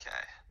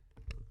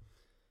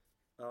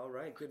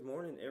right, good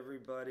morning,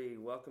 everybody.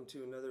 Welcome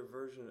to another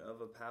version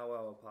of a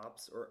Powwow of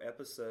Pops, or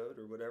episode,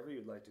 or whatever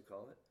you'd like to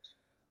call it.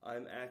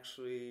 I'm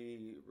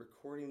actually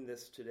recording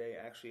this today,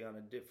 actually on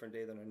a different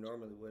day than I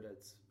normally would.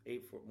 It's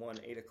 8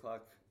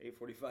 o'clock,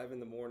 8:45 in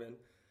the morning,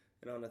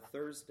 and on a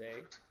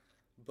Thursday.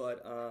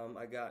 But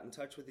I got in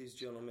touch with these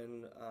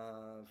gentlemen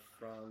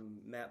from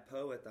Matt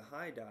Poe at the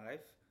High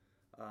Dive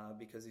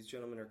because these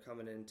gentlemen are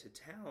coming into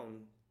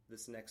town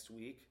this next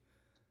week.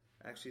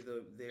 Actually,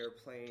 they are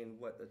playing,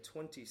 the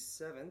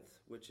 27th,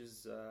 which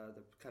is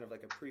the kind of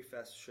like a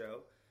pre-fest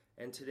show.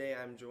 And today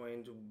I'm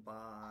joined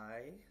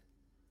by...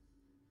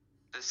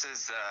 This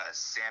is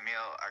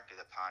Samuel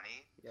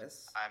Archidapani.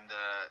 Yes. I'm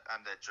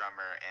the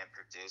drummer and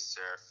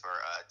producer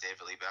for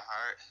David Liebe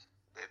Hart.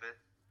 David?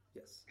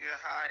 Yes. Yeah,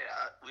 hi.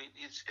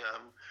 He's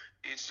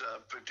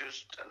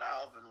produced an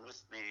album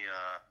with me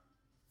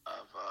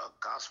of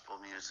gospel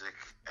music,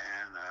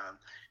 and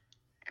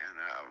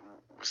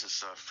this is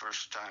the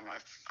first time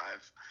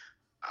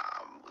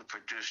we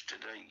produced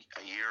it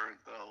a year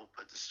ago,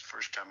 but this is the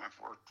first time I've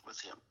worked with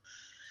him.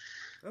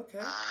 Okay.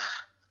 I'm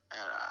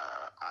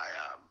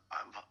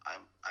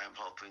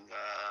hoping.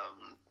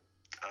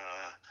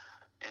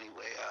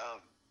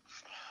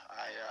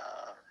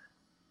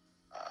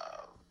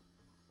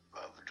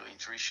 We're doing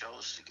 3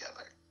 shows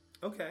together.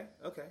 Okay.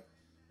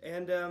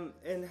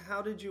 And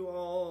how did you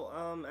all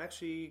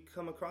actually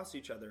come across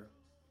each other?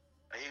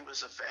 He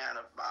was a fan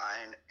of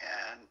mine,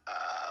 and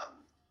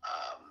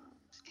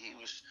he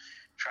was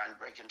trying to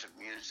break into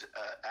music,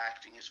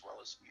 acting as well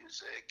as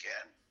music,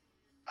 and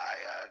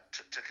I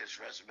took his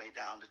resume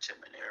down to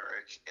Tim and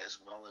Eric, as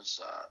well as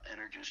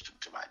introduced him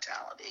to my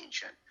talent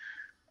agent,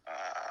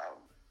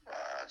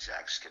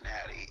 Jack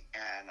Scanati,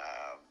 and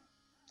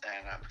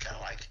I'm kind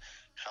of like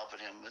helping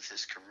him with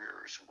his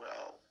career as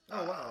well.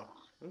 Oh wow!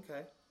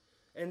 Okay,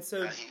 and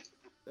so he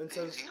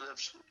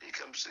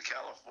comes to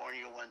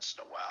California once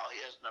in a while. He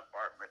has an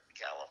apartment in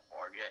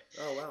California.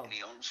 Oh wow! And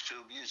he owns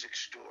 2 music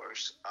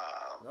stores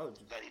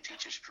that he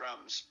teaches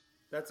drums.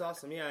 That's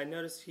awesome. Yeah, I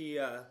noticed he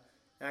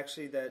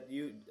actually that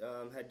you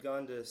had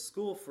gone to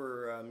school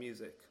for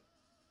music.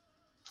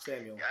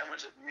 Samuel. Yeah, I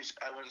went to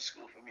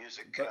school for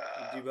music.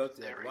 But you both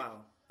did.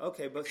 Wow.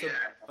 Okay, but so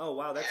oh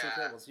wow, that's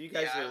incredible. So you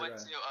guys are. I went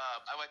to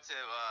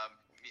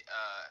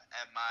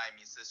MI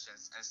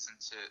Musicians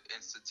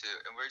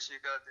Institute. And where'd you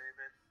go,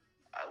 David?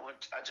 I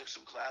took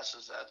some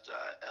classes at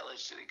LA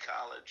City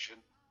College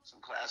and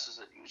some classes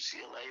at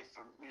UCLA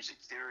for music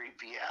theory,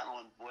 piano,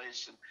 and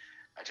voice, and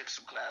I took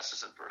some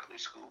classes at Berklee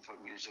School for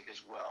Music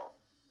as well.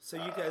 So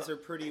you guys are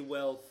pretty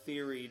well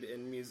theoried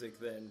in music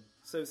then.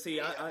 So see,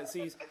 I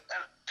see. I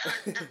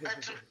took a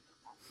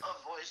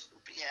voice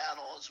and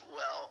piano as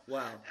well.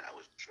 Wow. And I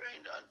was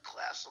trained on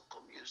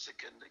classical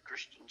music in the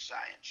Christian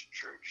Science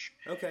Church.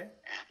 Okay.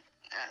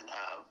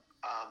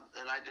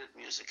 And I did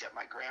music at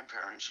my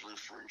grandparents'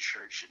 Lutheran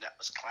church, and that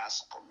was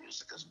classical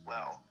music as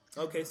well.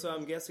 Okay, so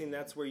I'm guessing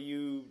that's where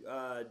you,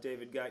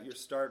 David, got your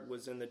start,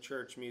 was in the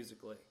church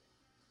musically.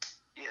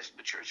 Yes,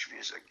 the church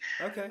music.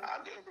 Okay.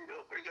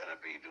 We're going to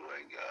be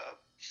doing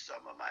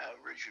some of my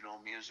original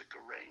music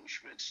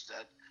arrangements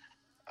that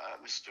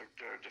Mr.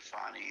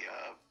 Defani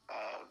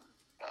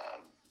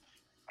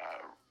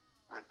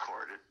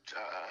recorded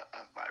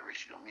of my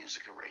original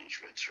music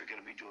arrangements. We're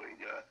going to be doing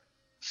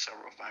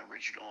several of my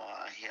original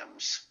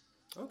hymns.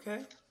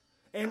 Okay.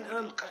 And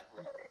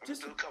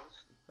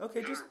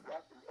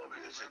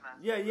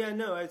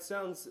no, it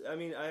sounds, I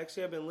mean,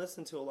 I've been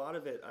listening to a lot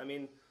of it. I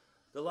mean,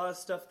 a lot of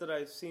stuff that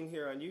I've seen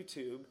here on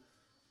YouTube,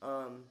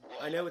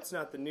 I know it's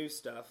not the new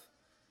stuff,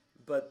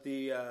 but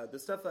the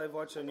stuff that I've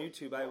watched on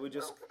YouTube, I would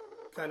just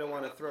kind of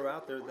want to throw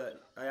out there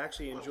that I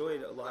actually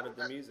enjoyed a lot of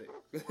the music.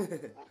 Let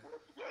him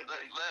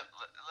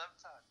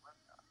talk.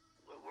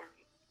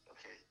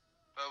 Okay.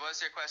 But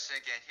what's your question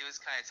again? He was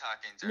kind of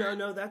talking during...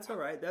 No, that's all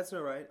right. That's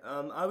all right.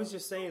 I was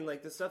just saying,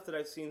 like, the stuff that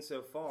I've seen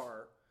so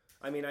far,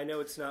 I mean, I know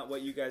it's not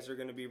what you guys are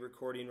going to be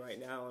recording right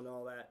now and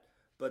all that,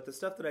 but the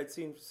stuff that I've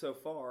seen so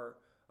far,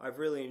 I've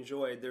really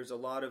enjoyed. There's a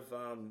lot of,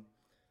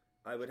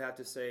 I would have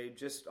to say,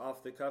 just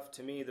off the cuff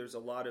to me, there's a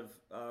lot of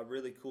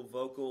really cool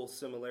vocal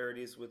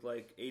similarities with,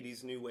 like,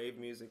 80s new wave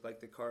music, like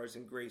the Cars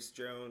and Grace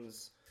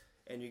Jones,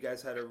 and you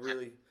guys had a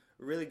really,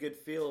 really good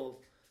feel.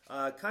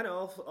 Kind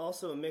of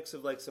also a mix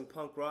of, like, some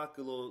punk rock,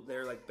 a little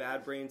there, like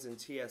Bad Brains and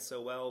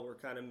TSOL were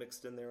kind of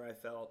mixed in there, I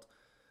felt.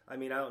 I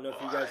mean, I don't know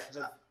if you guys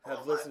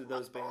have listened to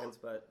those bands,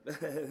 but...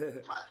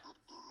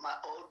 my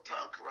old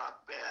punk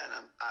rock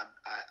band,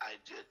 I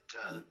did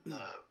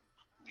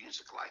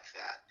music like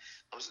that.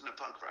 I was in a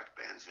punk rock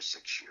band for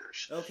 6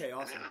 years. Okay,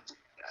 awesome.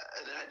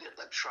 And then I did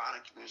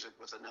electronic music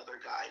with another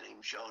guy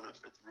named Jonah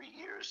for 3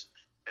 years.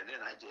 And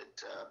then I did,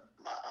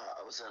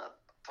 I was in a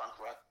punk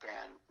rock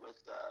band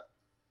with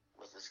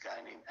this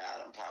guy named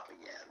Adam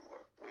Papayan.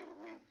 We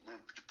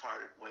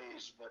departed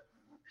ways, but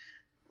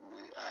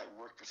I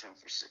worked with him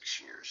for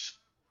 6 years.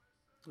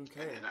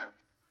 Okay. And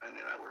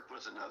then I worked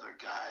with another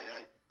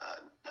guy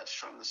that's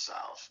from the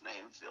South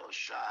named Phil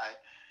Shy,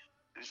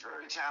 who's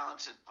very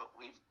talented, but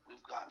we've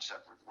gone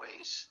separate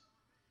ways.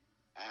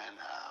 And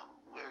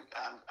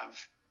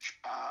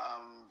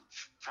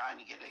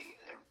trying to get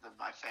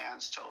my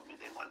fans told me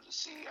they wanted to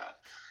see a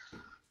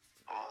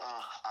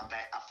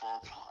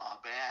full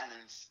band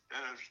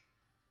instead of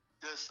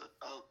just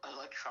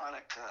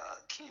electronic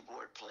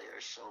keyboard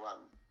players. So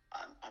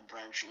I'm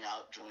branching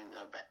out doing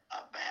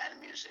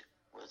band music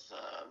with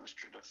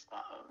Mr.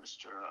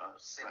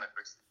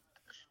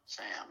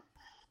 Sam.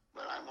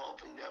 But I'm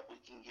hoping that we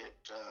can get.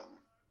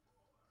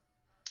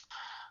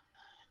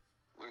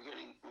 We're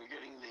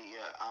getting the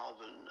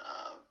album.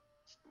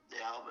 The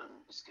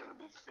album is going to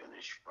be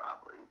finished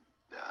probably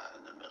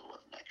in the middle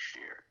of next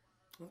year.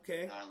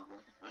 Okay.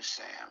 With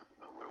Sam,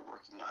 we're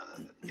working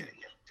on getting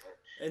it.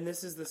 And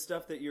this is the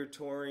stuff that you're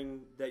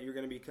touring, that you're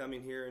going to be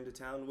coming here into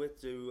town with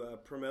to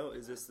promote.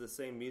 Is this the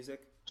same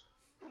music?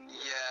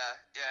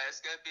 Yeah.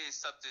 It's going to be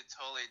something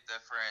totally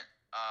different.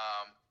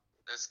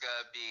 There's going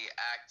to be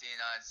acting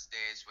on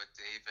stage with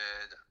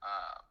David.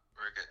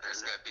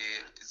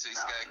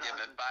 He's going to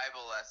give a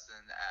Bible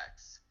lesson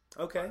acts.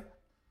 Okay.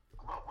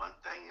 Well, one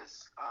thing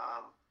is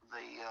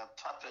the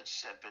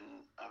puppets have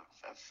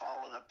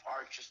fallen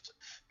apart just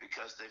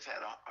because they've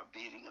had a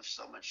beating of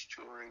so much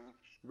touring.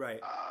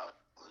 Right.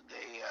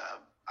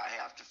 I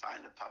have to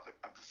find a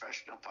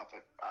professional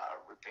puppet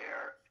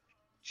repair.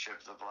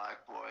 Chip the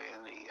Black Boy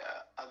and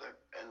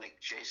the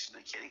Jason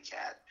the Kitty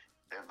Cat.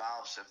 Their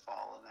valves have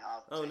fallen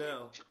out. Oh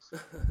no,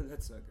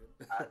 that's not good.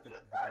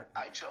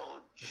 I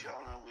told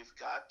Jonah we've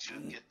got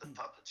to get the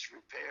puppets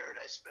repaired.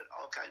 I spent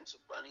all kinds of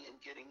money in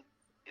getting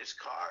his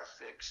car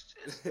fixed,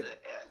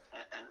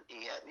 and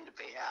he had me to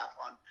pay half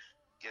on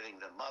getting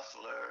the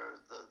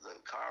muffler, the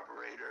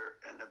carburetor,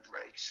 and the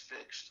brakes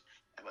fixed.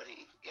 But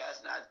he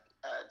has not.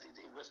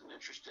 He wasn't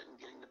interested in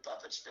getting the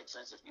puppets fixed.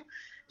 I said, "You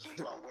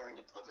keep on wearing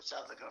the puppets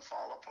out; they're going to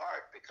fall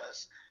apart."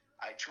 Because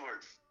I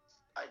toured.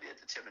 I did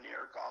the Tim and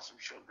Eric Awesome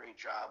Show, great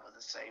job with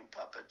the same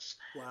puppets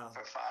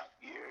for 5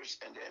 years,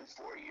 and then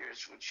 4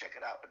 years with Check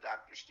It Out with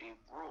Dr. Steve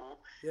Brule.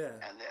 Yeah.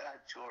 And then I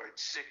toured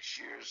 6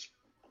 years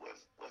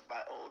with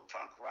my old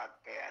punk rock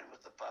band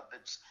with the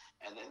puppets,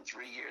 and then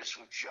 3 years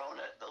with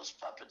Jonah. Those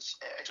puppets,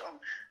 I told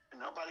them,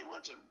 nobody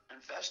wants to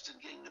invest in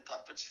getting the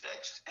puppets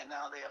fixed, and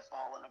now they have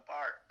fallen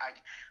apart.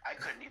 I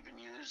couldn't even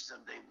use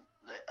them. The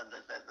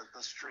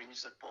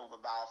strings that pull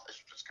the valve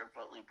is just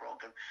completely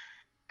broken.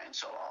 And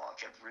so all I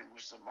kept bringing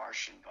was the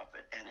Martian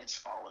puppet, and it's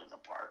falling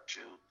apart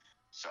too.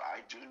 So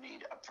I do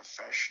need a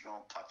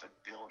professional puppet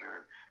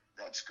builder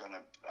that's going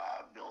to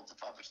build the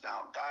puppets.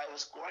 Now, a guy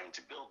was going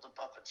to build the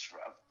puppets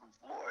from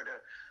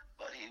Florida,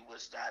 but he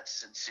was not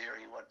sincere.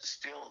 He wanted to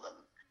steal them.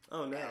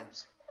 Oh no! And,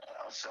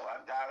 so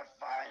I've got to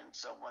find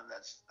someone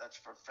that's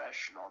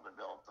professional to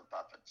build the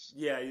puppets.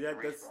 Yeah,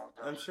 that's.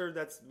 I'm sure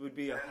that would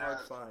be a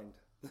hard find.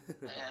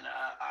 And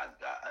I've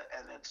got,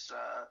 and it's.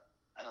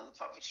 I know the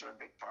puppets are a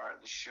big part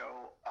of the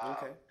show.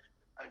 Okay.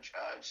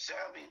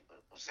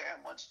 Sam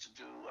wants to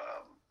do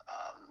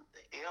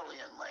the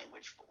alien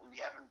language, but we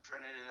haven't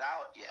printed it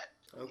out yet.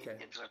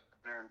 Okay. He gives a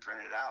printer and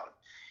print it out.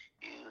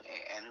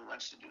 And he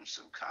wants to do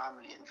some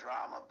comedy and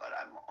drama, but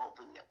I'm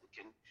hoping that we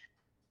can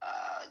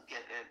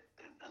get it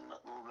in a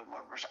little bit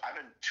more. I've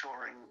been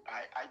touring.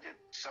 I did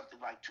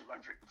something like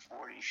 240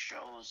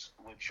 shows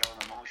with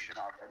Jonah Motion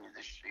already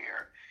this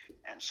year,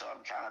 and so I'm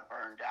kind of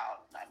burned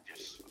out, and I'm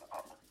just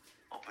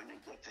hoping to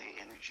get the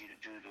energy to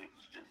do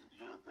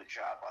the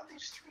job on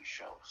these 3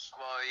 shows.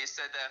 Well, you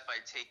said that if I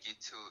take you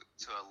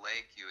to a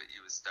lake, you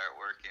would start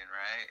working,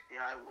 right?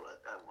 Yeah, I would.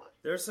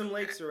 There's some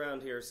lakes around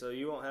here, so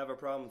you won't have a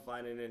problem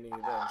finding any of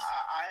those.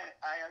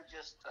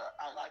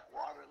 I like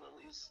water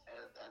lilies,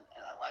 and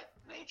I like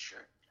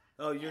nature.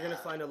 Oh, you're going to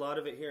find a lot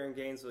of it here in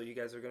Gainesville. You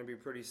guys are going to be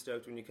pretty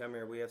stoked when you come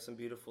here. We have some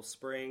beautiful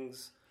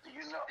springs.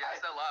 There's a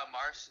lot of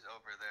marsh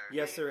over there.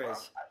 Yes, there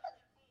is.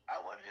 I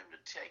wanted him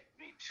to take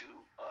me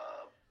to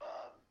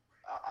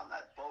on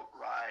that boat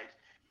ride,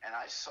 and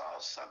I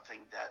saw something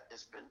that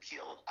has been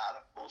killed out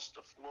of most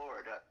of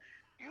Florida.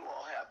 You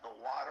all have the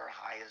water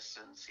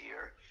hyacinths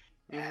here,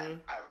 and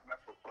I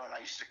remember when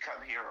I used to come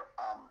here.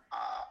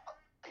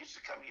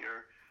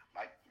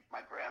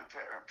 My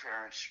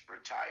grandparents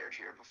retired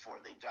here before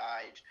they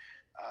died.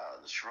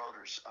 The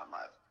Schroeders on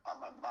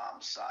my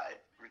mom's side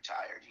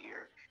retired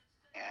here,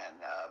 and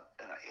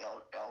an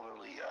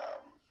elderly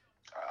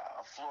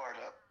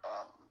Florida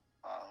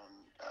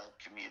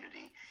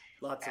community.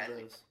 Lots of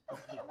those.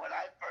 When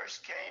I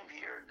first came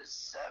here in the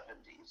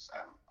 70s,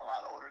 I'm a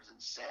lot older than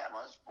Sam.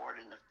 I was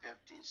born in the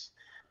 50s.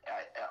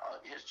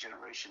 His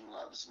generation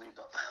loves me,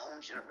 but my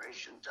own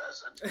generation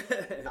doesn't.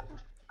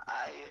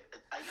 I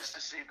used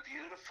to see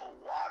beautiful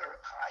water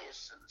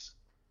hyacinths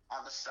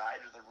on the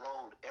side of the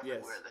road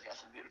everywhere that has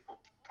a beautiful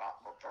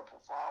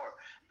purple flower.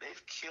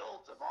 They've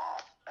killed them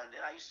off, and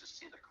then I used to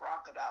see the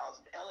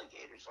crocodiles and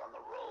alligators on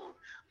the road,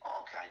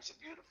 all kinds of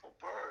beautiful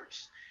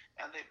birds,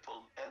 and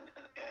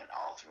and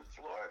all through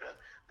Florida,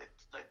 they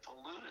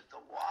polluted the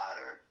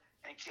water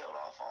and killed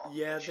off all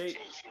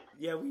vegetation.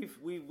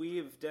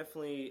 We've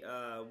definitely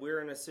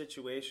we're in a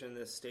situation in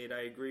this state.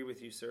 I agree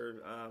with you,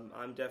 sir.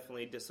 I'm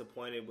definitely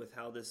disappointed with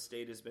how this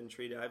state has been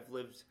treated.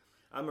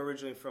 I'm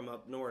originally from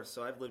up north,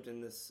 so I've lived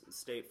in this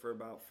state for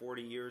about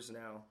 40 years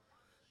now.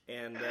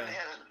 And they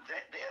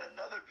had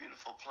another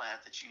beautiful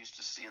plant that you used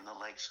to see in the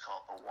lakes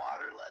called the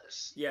water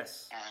lettuce.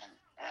 yes.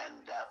 And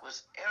that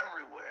was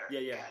everywhere.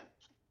 Yeah.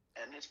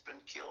 And it's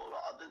been killed.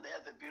 Then they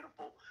had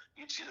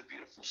you'd see the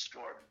beautiful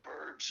stored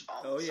birds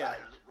on Oh, the yeah.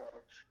 side of the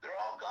river. They're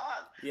all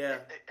gone. Yeah.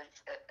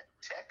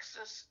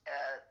 Texas,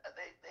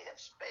 they have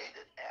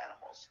spaded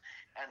animals,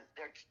 and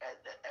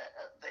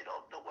they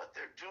don't know what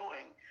they're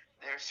doing.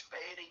 They're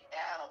spading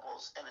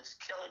animals, and it's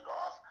killing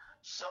off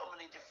so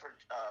many different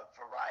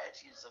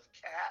varieties of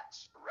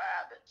cats,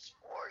 rabbits,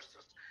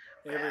 horses.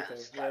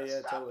 Everything.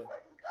 Yeah, stop totally.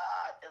 letting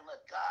God and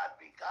let God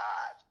be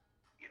God.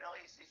 You know,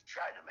 he's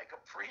trying to make a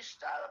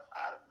priest out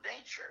of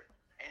nature,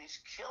 and he's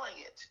killing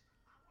it.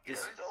 He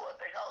doesn't know what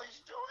the hell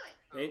he's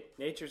doing.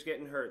 Nature's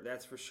getting hurt,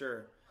 that's for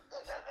sure.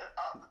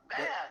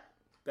 Man.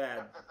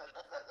 Bad.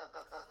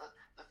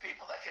 The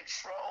people that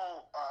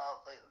control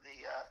the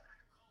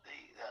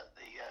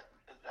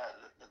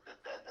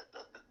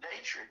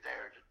nature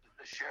there,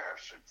 the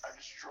sheriffs are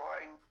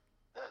destroying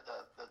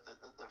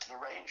the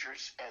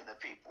rangers, and the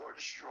people are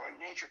destroying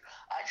nature.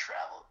 I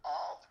traveled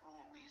all through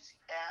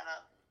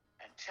Louisiana,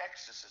 and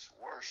Texas is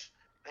worse.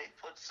 They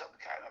put some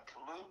kind of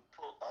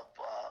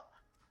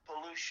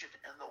pollution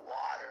in the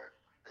water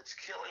that's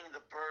killing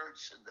the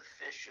birds and the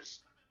fishes.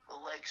 The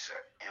lakes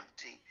are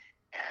empty,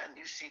 and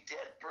you see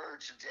dead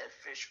birds and dead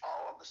fish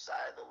all on the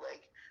side of the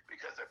lake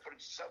because they're putting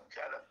some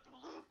kind of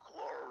blue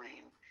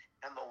chlorine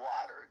in the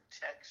water in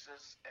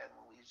Texas and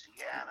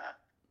Louisiana,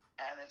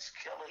 and it's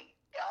killing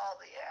all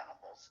the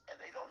animals, and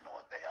they don't know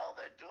what the hell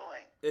they're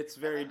doing. It's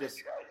very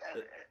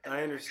I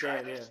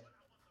understand, yeah.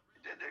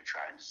 They're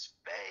trying to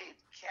spade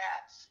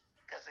cats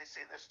because they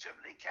say there's too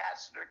many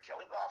cats, and they're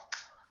killing off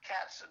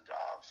cats and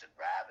dogs and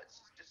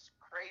rabbits. It's just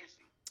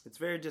crazy. It's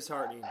very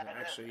disheartening,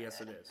 actually. Yes,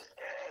 it is.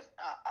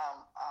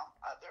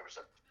 And there's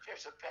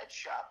a pet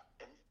shop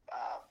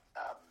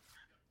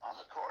on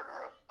the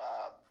corner of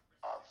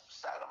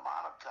Santa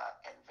Monica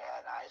and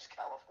Van Nuys,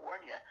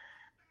 California.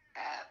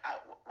 And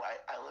I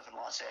live in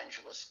Los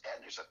Angeles,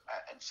 and there's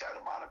in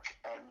Santa Monica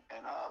and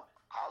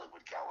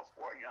Hollywood,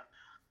 California,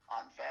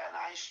 on Van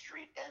Nuys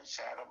Street in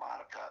Santa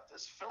Monica.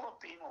 This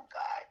Filipino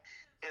guy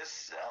is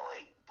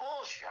selling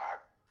bull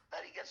shark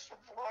that he gets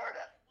from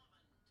Florida.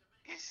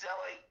 He's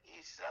selling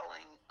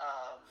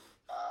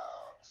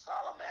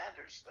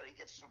salamanders that he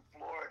gets from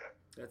Florida.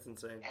 That's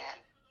insane.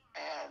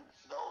 And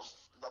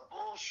the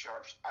bull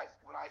sharks.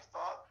 When I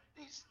thought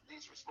these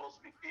were supposed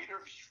to be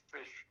feeder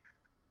fish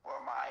for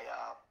my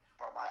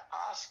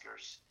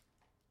Oscars,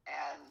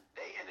 and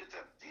they ended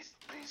up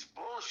these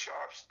bull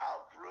sharks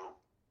outgrew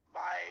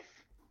my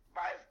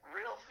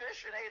real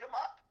fish and ate them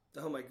up.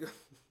 Oh my god!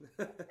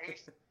 I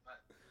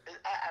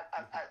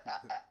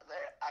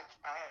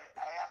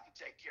have to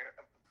take care of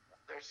them.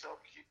 They're so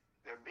cute.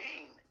 They're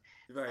mean.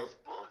 Right. Those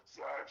bull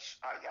sharks,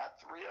 I got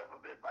 3 of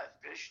them in my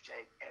fish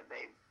tank, and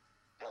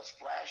they'll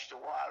splash the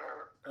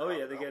water. Oh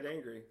yeah, they get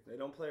angry. They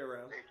don't play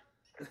around.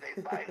 They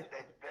bite.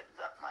 They bitten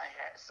up my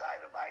side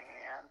of my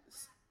hand.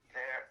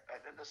 And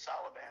then the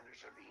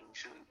salamanders are mean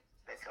too.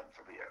 They come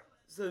from here.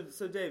 So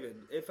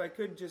David, if I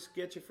could just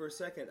get you for a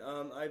second,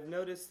 I've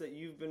noticed that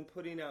you've been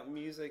putting out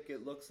music.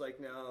 It looks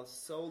like now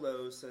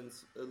solo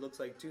since it looks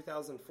like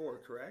 2004,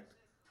 correct?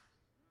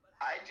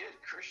 I did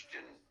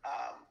Christian.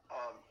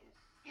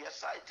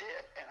 Yes, I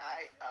did, and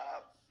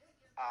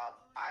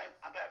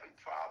I'm having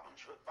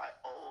problems with my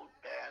old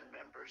band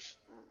members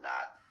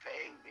not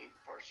paying me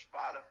for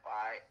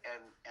Spotify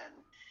and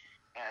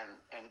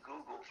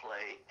Google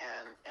Play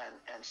and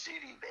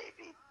CD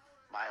Baby.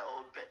 My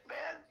old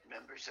band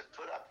members have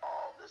put up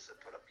all this, have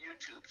put up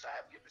YouTube. So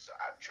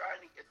I'm trying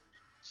to get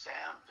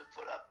Sam to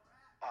put up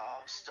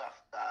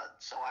stuff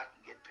so I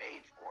can get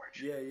paid for it.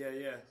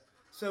 Yeah.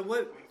 So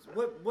what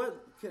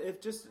if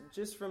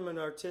just from an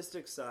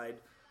artistic side,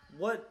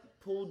 what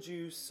pulled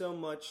you so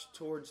much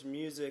towards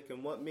music,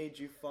 and what made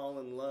you fall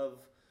in love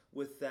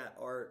with that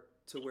art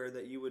to where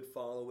that you would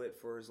follow it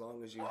for as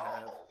long as you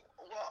have? Well,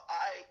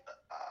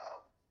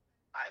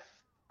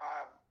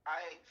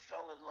 I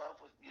fell in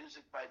love with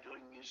music by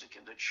doing music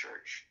in the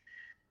church.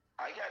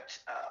 I got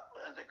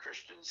the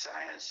Christian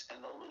Science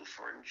and the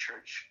Lutheran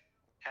Church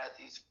had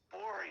these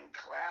boring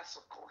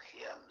classical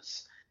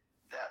hymns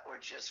that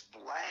were just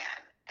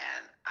bland,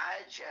 and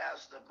I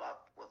jazzed them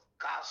up with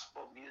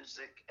gospel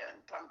music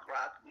and punk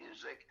rock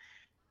music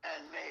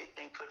and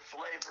put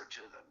flavor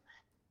to them.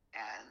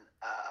 And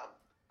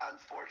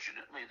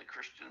unfortunately, the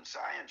Christian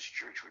Science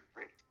Church,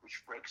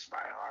 which breaks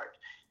my heart,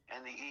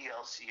 and the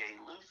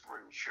ELCA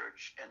Lutheran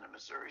Church and the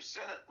Missouri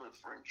Synod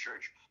Lutheran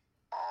Church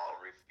all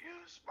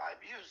refused my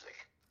music.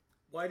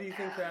 Why do you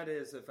think that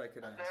is, if I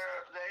could ask?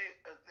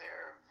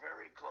 They're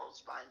very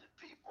close-minded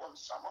people, and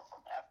some of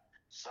them have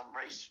some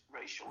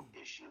racial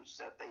issues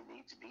that they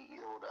need to be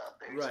healed of.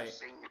 They're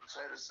just senior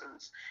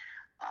citizens.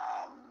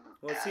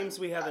 Well, it seems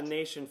we have a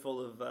nation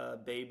full of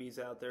babies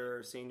out there,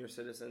 or senior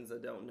citizens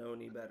that don't know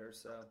any better.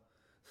 So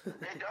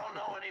they don't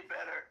know any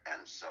better,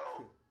 and so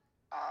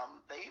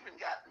they even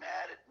got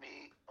mad at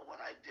me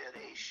when I did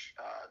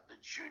the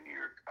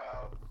junior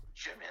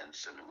Jim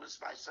Henson, who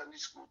was my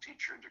Sunday school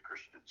teacher in the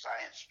Christian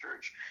Science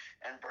Church,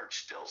 and Bert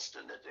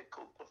Stilston that did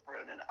Kukla,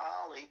 Friend, and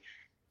Ollie,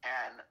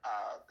 and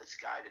this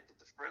guy that did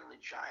the Friendly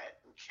Giant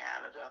in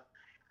Canada.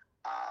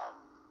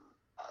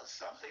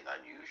 Something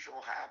unusual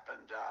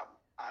happened.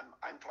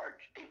 I'm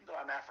part, even though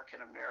I'm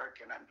African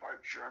American, I'm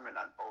part German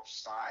on both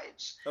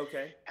sides.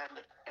 Okay.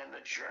 And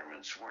the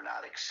Germans were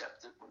not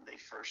accepted when they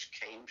first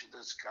came to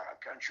this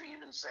country.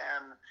 Even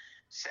Sam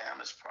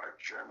is part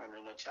German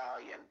and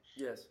Italian.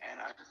 Yes. And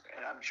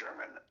I'm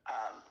German,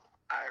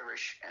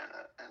 Irish,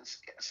 and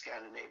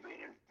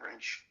Scandinavian, and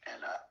French, and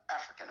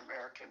African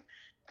American.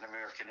 An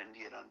American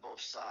Indian on both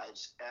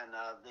sides, and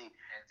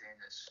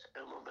Danish.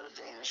 A little bit of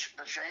Danish.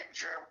 The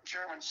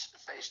Germans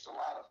faced a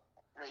lot of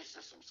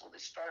racism, so they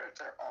started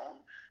their own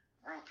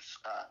groups,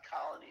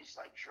 colonies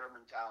like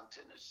Germantown,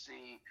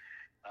 Tennessee,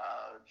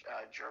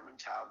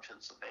 Germantown,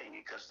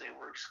 Pennsylvania, because they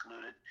were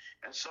excluded,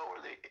 and so were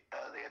the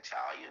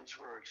Italians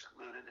were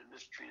excluded and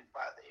mistreated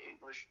by the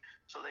English.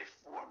 So they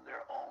formed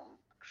their own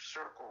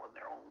circle and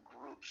their own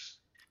groups.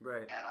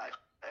 Right.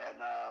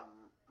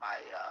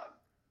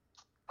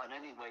 But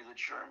anyway, the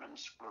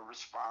Germans were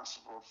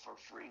responsible for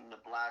freeing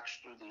the blacks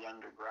through the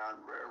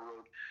Underground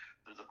Railroad,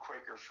 through the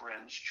Quaker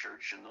Friends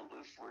Church and the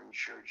Lutheran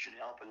Church, and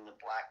helping the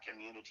black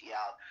community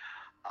out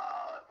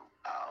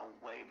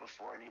way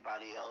before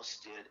anybody else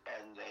did.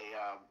 And they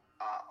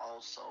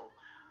also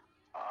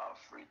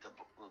freed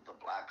the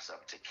blacks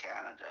up to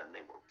Canada, and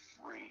they were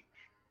free.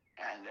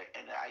 And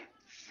I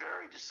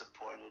very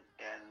disappointed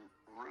in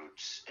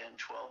Roots and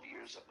 12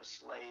 Years of a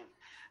Slave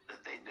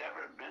that they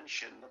never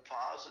mentioned the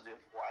positive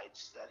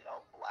whites that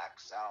helped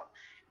blacks out.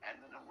 And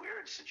then a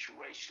weird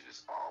situation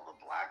is all the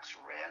blacks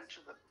ran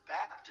to the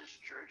Baptist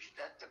church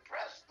that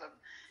depressed them,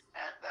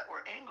 and that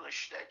were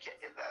English, that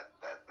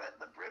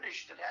the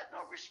British that had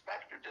no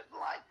respect or didn't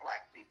like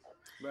black people.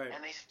 Right.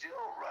 And they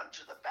still run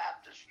to the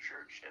Baptist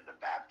church, and the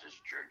Baptist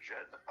church,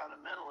 the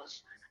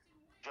fundamentalists,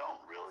 don't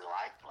really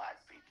like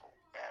black people.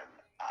 And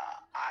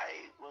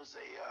I was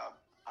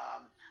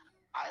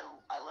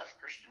I left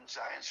Christian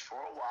Science for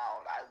a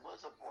while, and I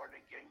was a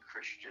born-again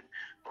Christian,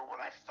 but when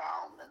I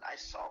found and I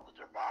saw the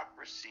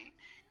democracy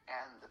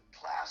and the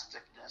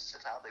plasticness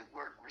and how they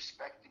weren't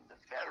respecting the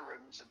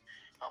veterans and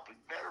helping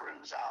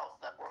veterans out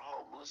that were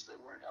homeless, they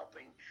weren't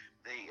helping,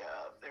 they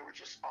were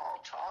just all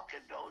talk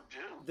and no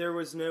do. There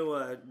was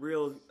no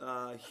real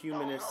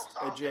humanist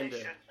agenda.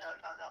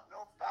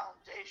 No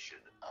foundation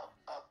of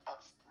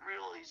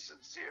really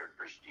sincere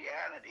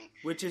Christianity,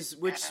 which is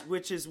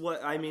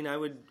what I mean. I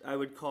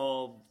would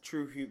call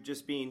true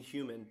just being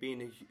human,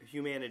 being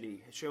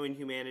humanity, showing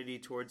humanity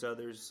towards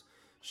others,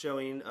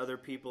 showing other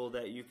people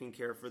that you can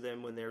care for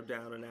them when they're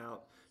down and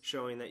out,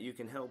 showing that you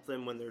can help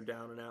them when they're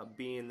down and out,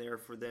 being there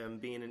for them,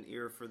 being an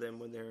ear for them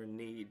when they're in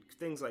need,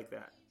 things like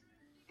that.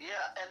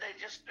 Yeah, and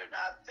they're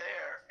not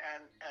there,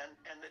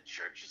 and the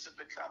churches have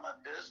become a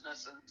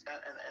business and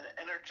an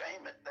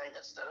entertainment thing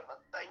instead of a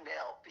thing to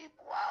help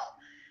people out.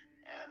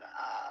 And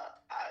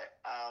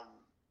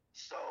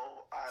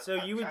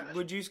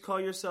would you call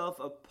yourself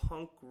a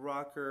punk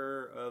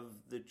rocker of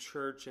the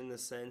church in the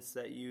sense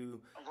that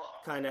you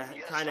kind of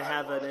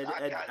have an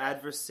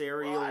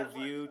adversarial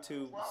view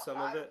to some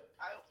of it?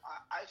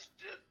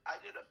 I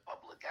did a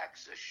public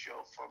access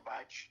show for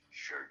my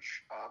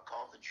church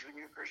called the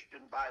Junior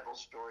Christian Bible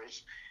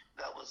Stories.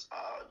 That was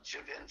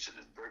Jim Henson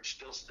and Bert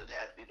Stilston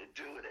had me to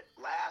do it. It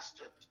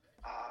lasted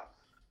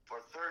for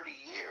 30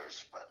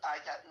 years, but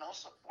I got no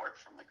support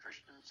from the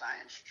Christian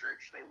Science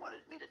Church. They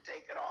wanted me to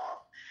take it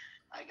off.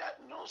 I got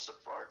no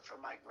support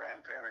from my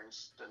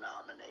grandparents'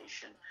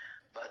 denomination,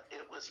 but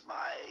it was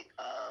my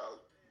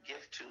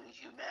gift to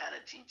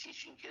humanity,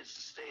 teaching kids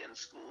to stay in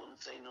school and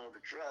say no to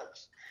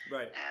drugs.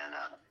 Right.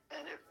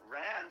 And it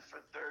ran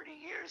for 30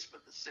 years,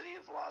 but the city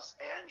of Los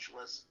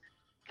Angeles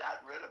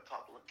got rid of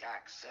public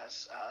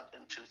access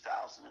in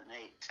 2008.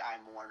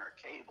 Time Warner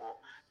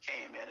Cable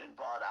came in and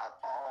bought out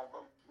all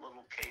the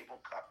little cable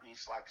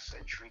companies like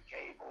Century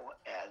Cable,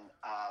 and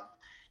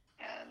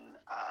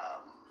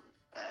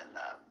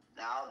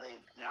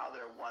now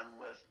they're one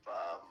with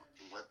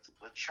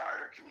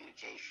Charter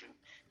Communication,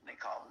 and they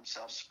call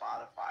themselves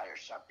Spotify or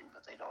something,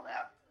 but they don't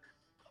have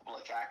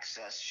public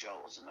access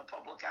shows. And the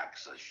public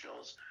access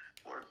shows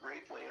were a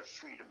great way of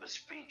freedom of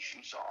speech.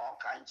 You saw all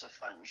kinds of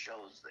fun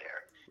shows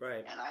there.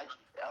 Right. And I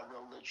did a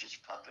religious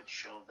puppet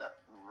show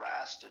that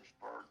lasted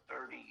for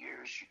 30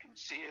 years. You can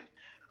see it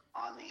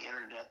on the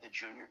internet, the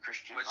Junior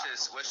Christian. Which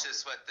is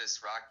what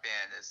this rock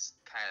band is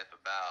kind of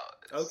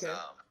about. Okay.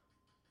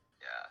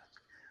 Yeah.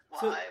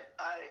 Well,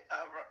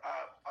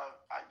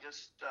 I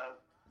just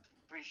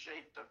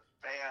appreciate the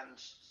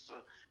fans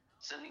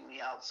sending me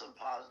out some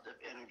positive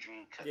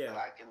energy, because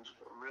I can do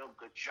a real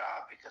good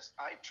job, because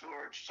I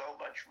toured so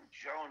much with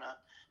Jonah.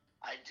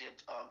 I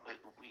did,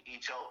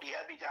 he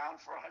had me down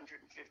for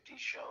 150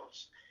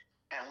 shows,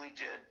 and we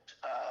did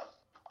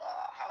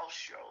house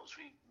shows.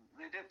 We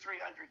we did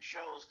 300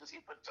 shows because he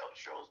put those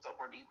shows that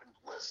weren't even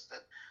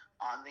listed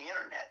on the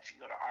internet. If you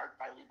go to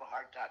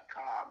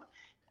artbyliebehart.com,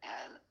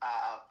 and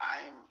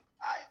I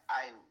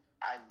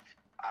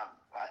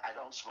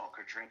don't smoke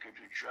or drink or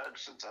do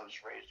drugs since I was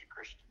raised in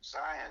Christian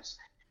Science,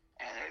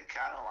 and it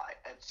kind of like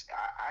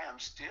I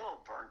am still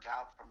burnt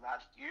out from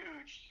that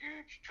huge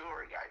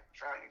touring. I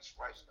try to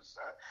explain this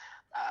to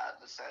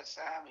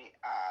Sammy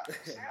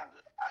Sam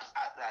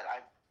that I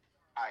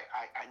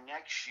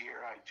next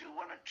year I do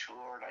want to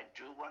tour, and I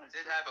do want to.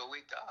 Did have a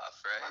week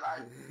off, right? But I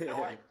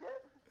did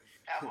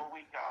have a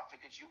week off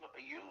because you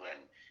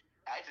and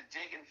I had to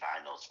dig and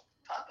find those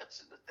puppets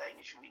and the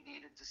things we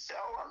needed to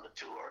sell on the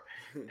tour,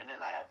 and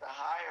then I had to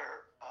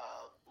hire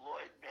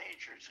Lloyd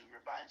Majors, who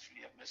reminds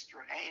me of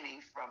Mr.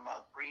 Haney from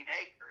Green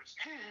Acres,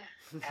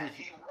 and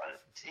he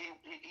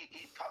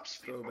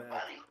pumps me for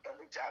money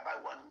every time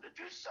I want him to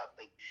do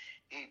something.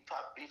 He'd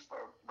pump me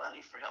for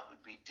money for helping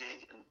me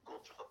dig and go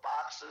through the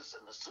boxes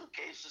and the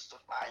suitcases to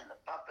find the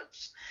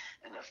puppets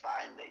and to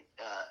find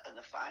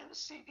the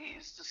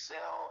CDs to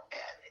sell,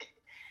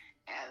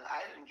 and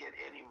I didn't get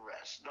any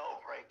rest,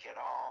 no break at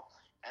all.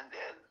 And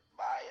then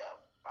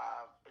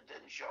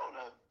then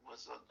Jonah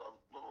was a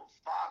little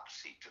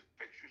fox. He took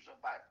pictures of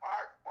my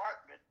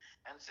apartment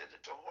and sent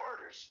it to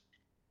hoarders,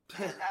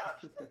 and that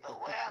upset the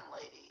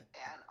landlady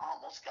and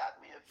almost got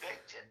me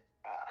evicted.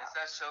 Is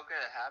that show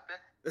gonna happen?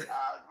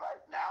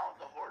 Right now,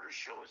 the hoarder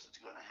show isn't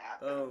going to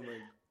happen. Oh my!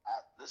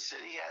 The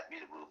city had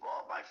me to move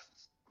all my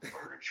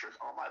furniture,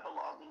 all my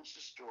belongings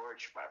to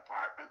storage. My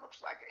apartment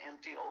looks like an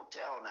empty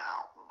hotel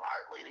now, with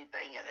hardly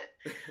anything in it.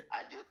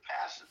 I did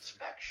pass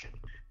inspection,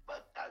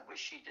 but I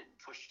wish he didn't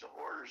push the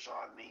hoarders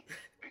on me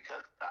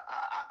because the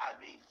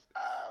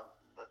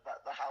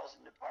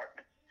housing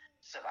department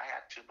said I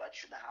had too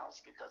much in the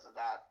house because of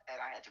that, and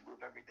I had to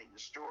move everything to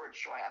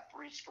storage. So I have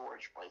 3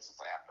 storage places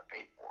I have to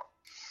pay for.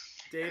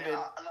 David,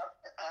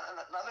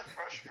 another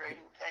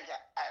frustrating thing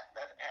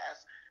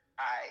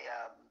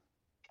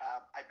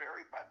I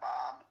buried my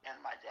mom and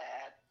my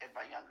dad and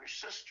my younger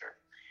sister,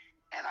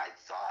 and I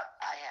thought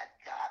I had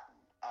gotten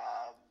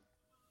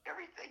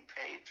everything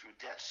paid through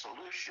Debt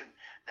Solution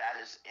that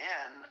is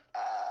in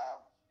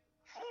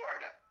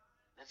Florida.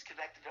 It's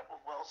connected up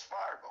with Wells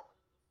Fargo.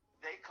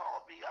 They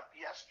called me up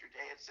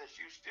yesterday and says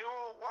you still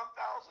owe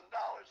 $1,000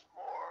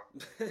 more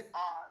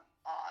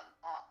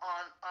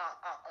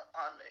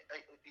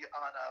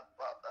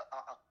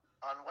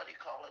on what do you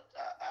call it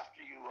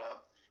after you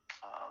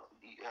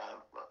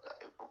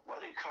what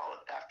do you call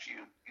it after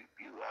you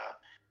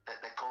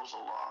that goes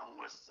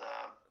along with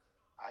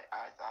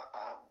I thought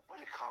what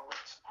do you call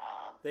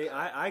it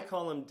I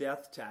call them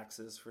death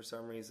taxes for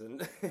some reason.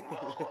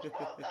 well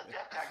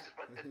death taxes,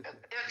 but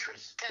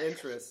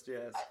interest.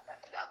 Yes.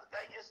 Now the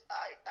thing is,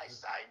 I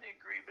signed the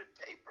agreement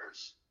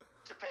papers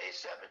to pay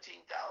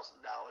 $17,000.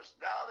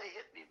 Now they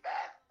hit me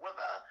back with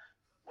a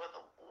 $1,000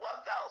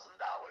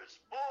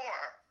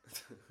 more,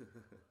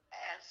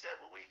 and said,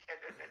 "Well,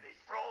 and they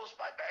froze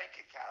my bank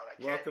account.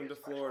 I Welcome to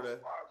Florida."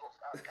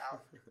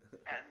 Account.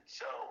 And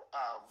so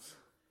I'm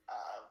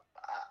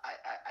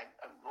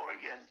going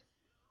in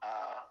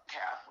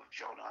half with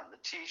Jonah on the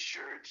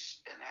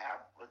T-shirts and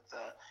half with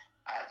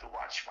I have to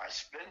watch my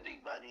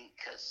spending money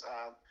because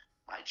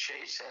my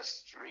Chase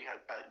has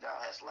now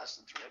has less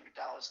than $300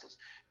 because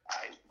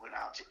I went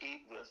out to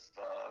eat with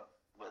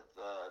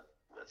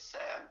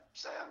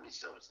Sammy,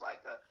 so it's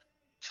like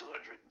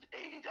 $280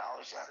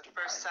 after. The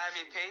first time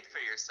you paid for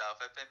yourself.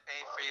 I've been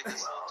paying for you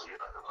this whole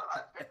time.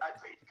 I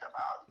paid to come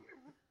out here,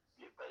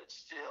 but it's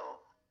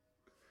still.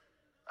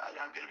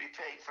 I'm going to be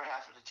paying for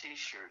half of the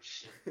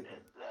T-shirts, and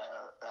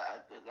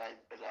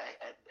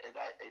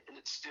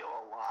it's still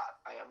a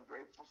lot. I am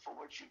grateful for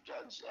what you've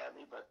done,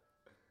 Sammy, but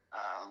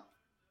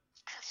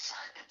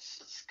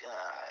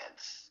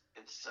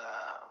it's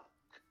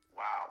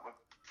wow. But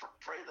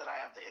pray that I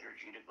have the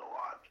energy to go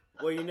on.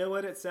 Well, you know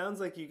what? It sounds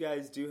like you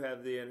guys do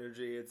have the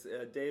energy. It's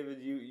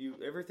David. You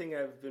everything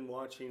I've been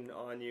watching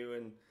on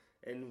you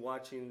and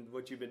watching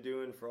what you've been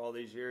doing for all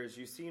these years.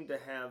 You seem to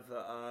have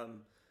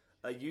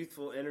a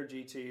youthful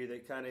energy to you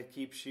that kind of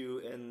keeps you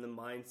in the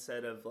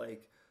mindset of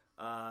like,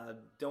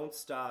 don't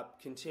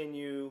stop,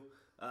 continue,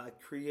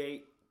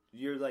 create.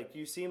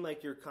 You seem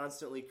like you're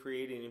constantly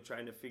creating and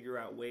trying to figure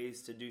out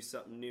ways to do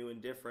something new and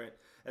different,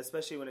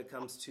 especially when it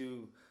comes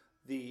to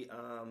the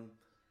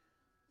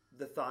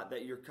thought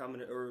that you're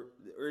coming, or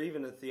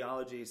even the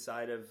theology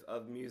side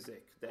of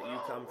music that you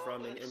come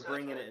from, and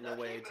bringing it in a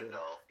way to.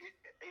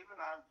 Even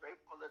I'm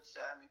grateful that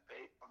Sammy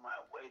paid for my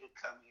way to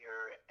come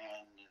here,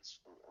 and it's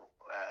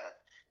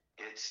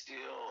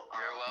still.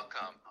 You're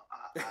welcome.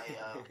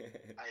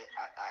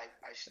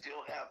 I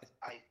still have.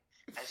 I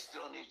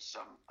still need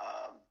some.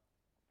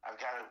 I've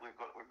got it. We're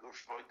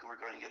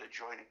going to get a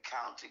joint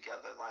account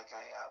together, like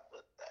I have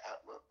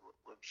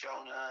with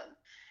Jonah,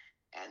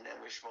 and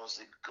then we're supposed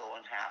to go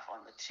in half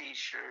on the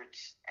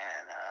T-shirts,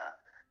 and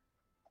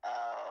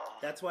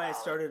that's why I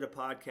started a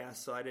podcast,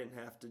 so I didn't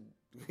have to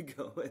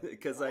go,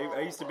 because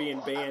I used to be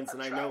in bands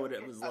and I know what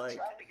it was like.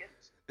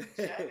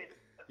 It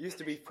used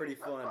to be pretty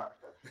fun.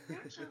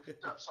 YouTube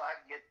stuff so I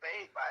can get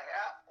paid by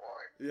half for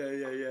it.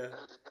 Yeah.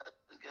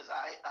 Because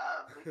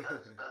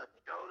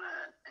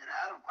Jonah and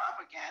Adam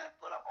Propaganda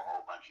put up a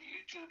whole bunch of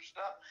YouTube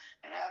stuff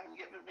and haven't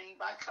given me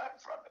my cut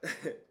from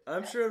it.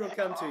 I'm sure it'll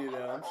come to you,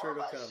 though. I'm sure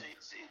it'll come.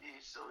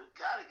 CDs, so we've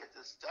got to get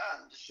this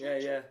done.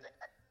 Yeah.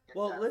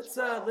 Well, let's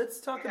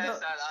talk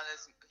about.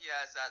 He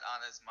has that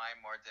on his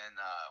mind more than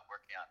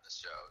working on the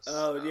shows.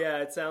 Oh yeah,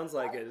 it sounds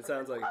like it.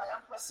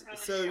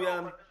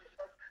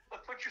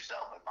 But put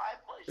yourself in my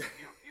place.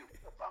 You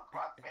a punk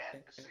rock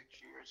band for 6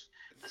 years.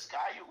 This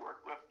guy you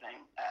work with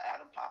named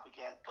Adam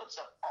Propaganda puts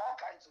up all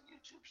kinds of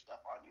YouTube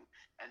stuff on you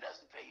and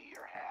doesn't pay you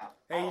your half.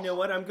 Hey, you know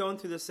what? I'm going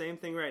through the same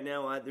thing right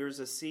now.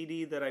 There's a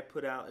CD that I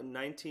put out in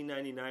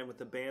 1999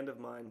 with a band of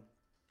mine.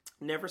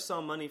 Never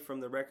saw money from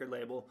the record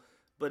label,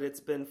 but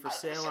it's been for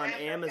sale on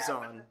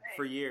Amazon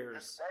for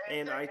years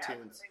and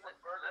iTunes. Let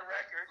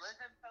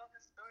him tell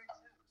his story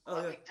too.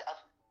 Oh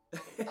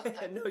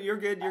yeah. No, you're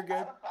good.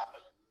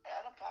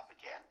 Adam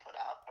Propaganda put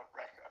out a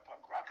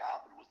punk rock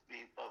album with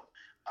me, a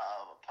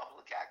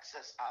public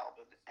access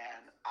album,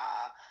 and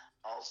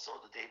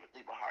also the David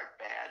Liebe Hart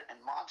Band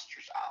and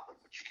Monsters album,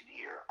 which you can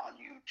hear on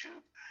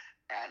YouTube.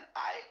 And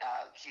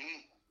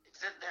he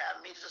didn't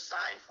have me to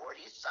sign for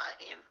it. He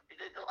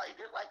did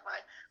like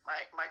my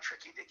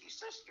tricky dicky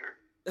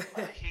sister.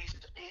 He's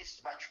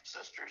my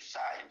sister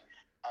signed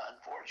and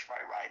forged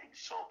my writing,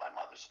 sold my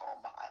mother's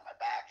home behind my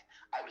back.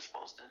 I was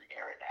supposed to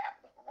inherit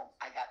half the home.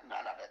 I got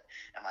none of it,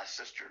 and my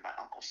sister and my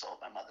uncle sold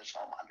my mother's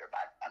home and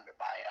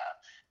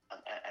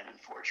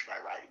forged my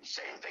writing.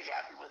 Same thing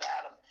happened with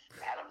Adam.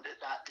 Adam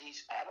didn't have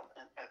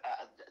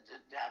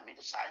me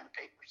to sign the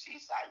papers. He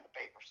signed the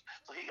papers,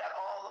 so he got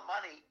all the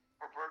money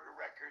for Burger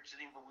Records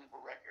and even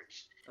Weeble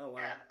Records. Oh,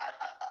 wow. And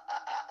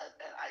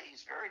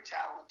he's very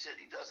talented.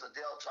 He does the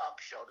Dale Talk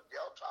Show. The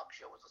Dale Talk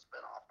Show was a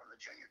spinoff from the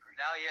Junior Green.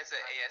 Now he has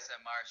an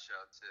ASMR show,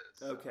 too.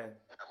 So okay.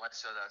 What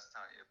show that I was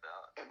telling you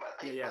about. But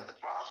the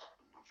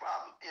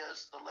problem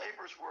is the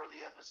labor's worthy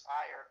of his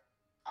hire.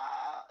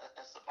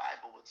 As the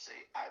Bible would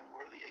say, I'm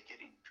worthy of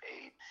getting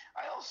paid.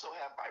 I also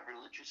have my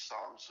religious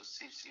songs with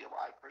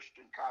CCLI,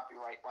 Christian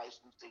Copyright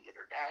Licensing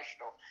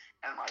International,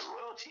 and my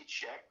royalty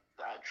check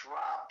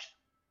dropped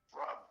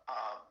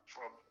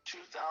from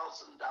 $2,000 to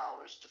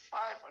 $500 to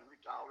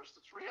 $300 to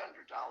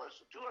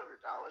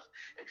 $200.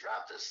 It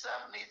dropped to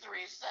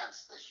 73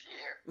 cents this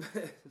year.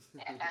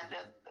 and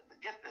then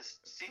get this,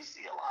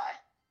 CCLI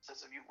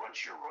says if you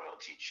want your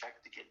royalty check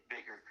to get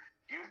bigger,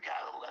 you've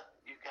got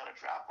to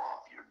drop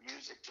off your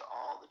music to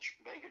all the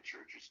mega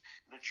churches,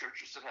 the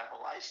churches that have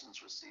a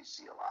license with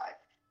CCLI.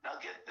 Now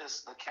get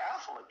this, the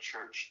Catholic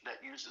Church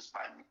that uses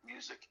my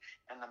music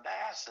and the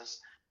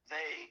masses,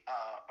 they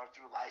are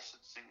through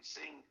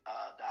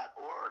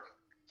licensing.org,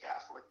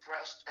 Catholic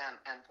Press, and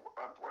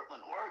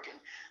Portland, Oregon.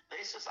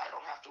 They says I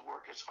don't have to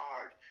work as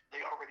hard.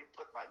 They already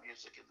put my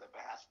music in the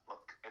mass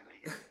book and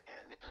the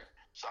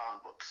song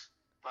books.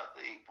 But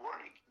the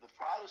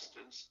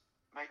Protestants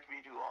make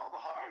me do all the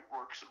hard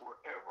work, so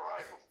wherever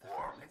I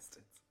perform,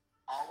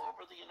 all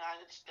over the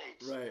United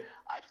States, right.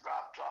 I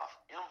dropped off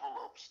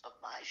envelopes of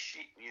my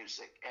sheet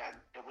music, and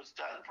it was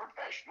done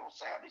professional.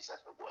 Sammy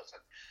says it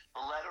wasn't.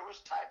 The letter was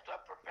typed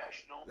up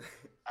professional.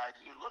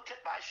 You look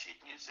at my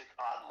sheet music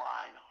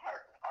online,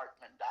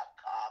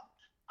 hartman.com.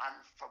 I'm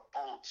from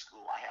old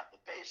school. I have the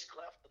bass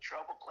clef, the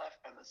treble clef,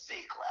 and the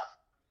C clef.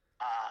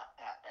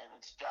 And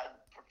it's done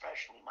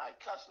professionally. My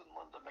cousin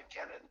Linda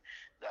McKinnon,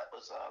 that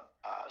was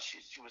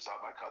she was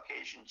on my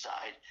Caucasian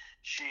side.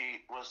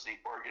 She was the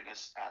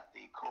organist at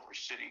the Culver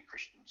City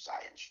Christian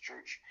Science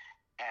Church,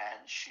 and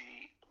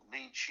she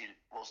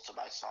most of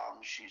my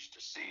songs. She's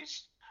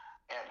deceased,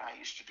 and I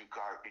used to do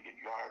gardening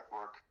and yard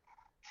work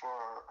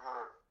for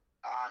her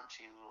aunt,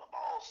 who I'm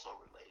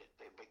also related.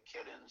 The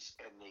McKinnons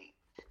and the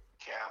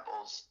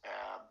Campbells.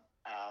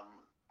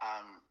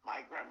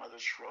 My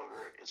grandmother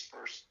Schroeder is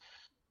first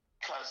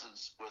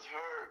cousins with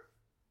her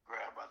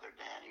grandmother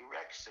Nanny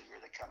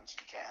Rexinger that comes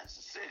from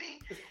Kansas City.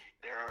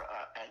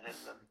 And then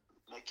the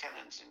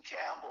McKinnons and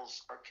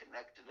Campbells are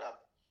connected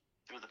up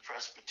through the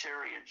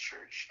Presbyterian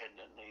Church, and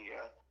then the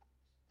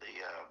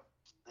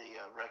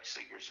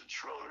Rexingers and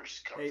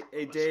Schroeders come from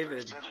the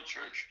David.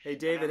 Church. Hey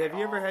David, have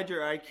you ever had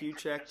your IQ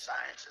checked?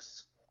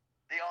 Scientists.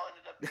 They all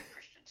ended up being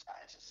Christian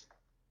Scientists.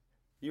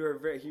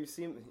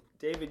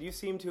 David, you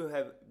seem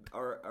to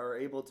are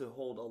able to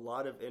hold a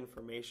lot of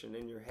information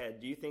in your head.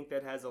 Do you think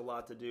that has a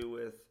lot to do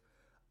with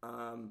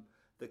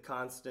the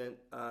constant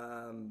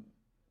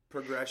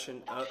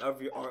progression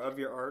of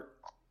your art?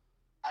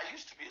 I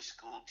used to be a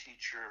school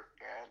teacher,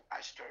 and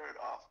I started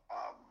off.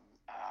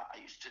 I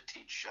used to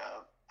teach.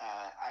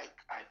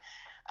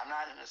 I'm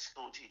not a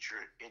school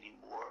teacher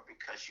anymore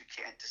because you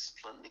can't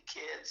discipline the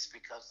kids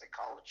because they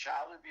call it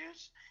child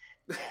abuse.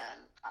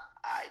 And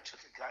I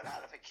took a gun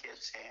out of a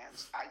kid's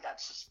hands. I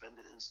got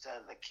suspended instead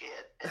of the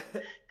kid.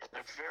 And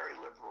they're very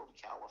liberal in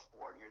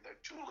California.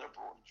 They're too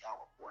liberal in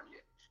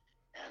California.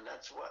 And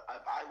that's what,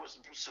 if I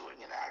wasn't pursuing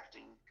an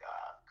acting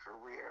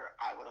career,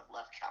 I would have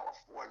left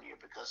California,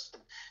 because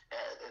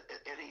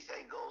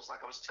anything goes.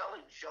 Like I was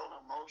telling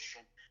Jonah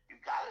Motion, you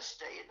got to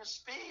stay in the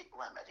speed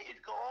limit.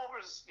 He'd go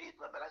over the speed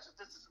limit. I said,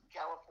 this is in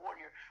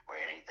California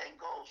where anything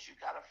goes. You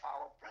got to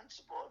follow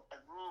principle and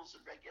rules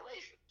and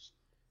regulations.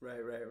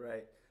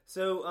 Right.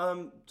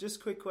 So, just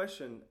quick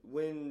question.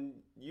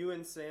 When you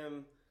and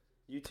Sam,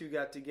 you two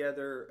got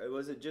together,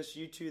 was it just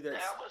you two that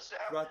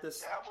brought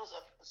this?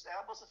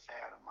 Sam was a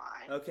fan of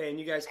mine. Okay, and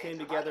you guys came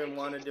together and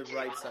wanted to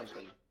write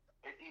something.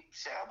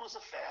 Sam was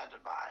a fan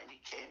of mine.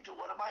 He came to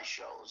one of my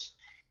shows,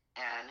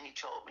 and he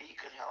told me he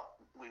could help.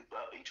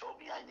 He told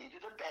me I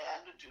needed a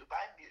band to do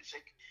my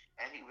music,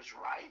 and he was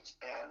right.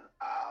 And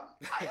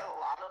I had a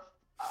lot of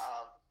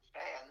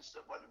fans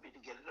that wanted me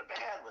to get in a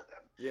band with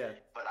them. Yeah.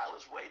 But I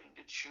was waiting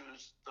to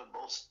choose the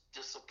most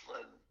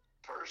disciplined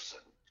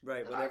person.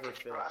 Right, whatever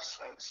fits.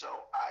 And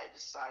so I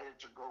decided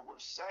to go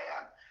with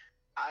Sam.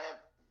 I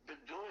have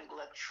been doing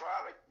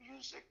electronic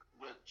music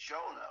with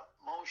Jonah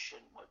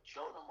Motion. What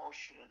Jonah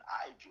Motion and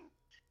I do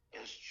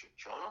is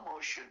Jonah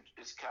Motion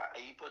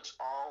he puts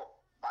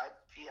all my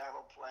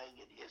piano playing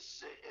in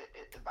his,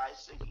 my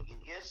singing in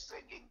his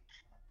singing,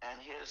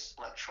 and his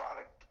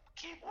electronic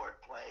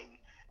keyboard playing,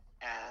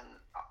 and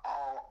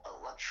all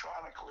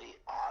electronically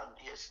on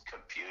his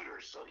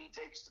computer. So he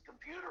takes the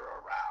computer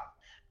around.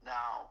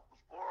 Now,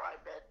 before I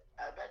met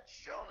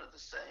Jonah the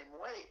same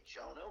way.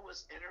 Jonah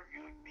was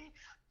interviewing me.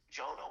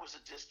 Jonah was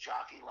a disc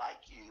jockey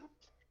like you,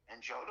 and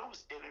Jonah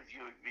was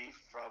interviewing me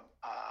from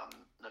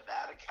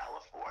Nevada,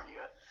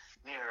 California,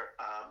 near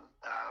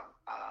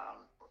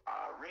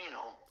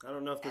Reno. I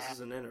don't know if this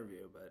is an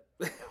interview, but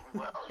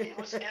well, he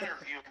was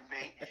interviewing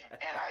me,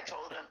 and I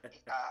told him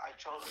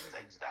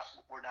things that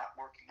were not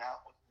working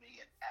out with me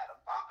and Adam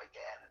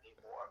Papagan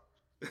anymore.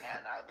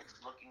 And I was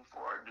looking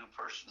for a new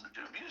person to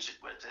do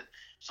music with it.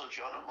 So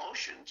Jonah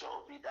Motion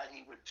told me that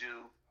he would get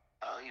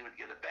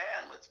a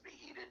band with me.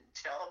 He didn't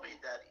tell me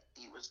that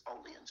he was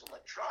only into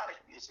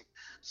electronic music.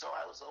 So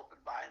I was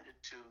open-minded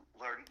to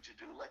learning to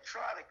do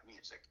electronic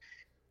music.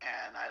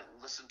 And I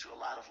listened to a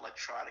lot of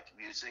electronic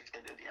music,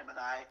 and then him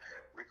and I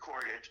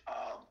recorded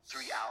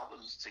 3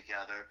 albums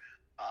together.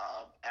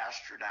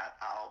 Astronaut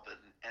album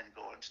and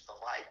Going to the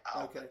Light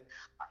album. Okay.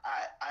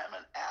 I'm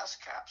an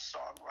ASCAP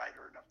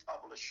songwriter and a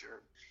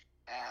publisher,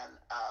 and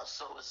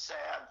so is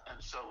Sam, and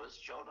so is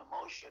Jonah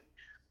Motion.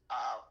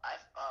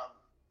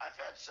 I've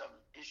had some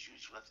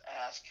issues with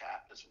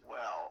ASCAP as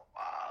well.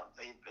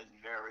 They've been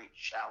very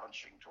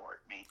challenging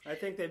toward me. I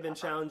think they've been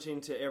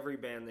challenging to every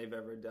band they've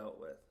ever dealt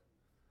with.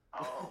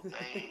 Oh,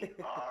 they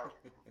are.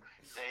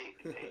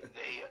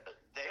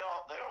 They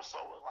also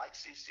like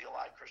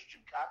CCLI, Christian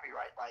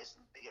Copyright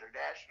Licensing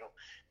International.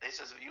 They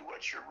says if you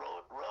want your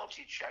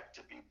royalty check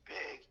to be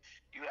big,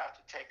 you have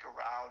to take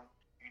around.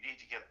 You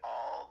need to get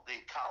all the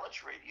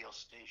college radio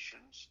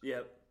stations.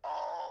 Yep.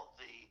 All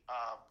the.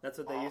 That's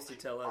what they used to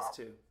tell us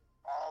too.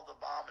 All the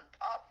mom and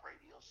pop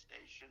radio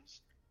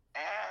stations,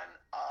 and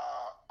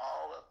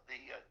all of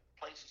the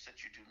places that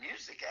you do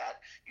music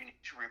at. You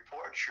need to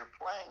report your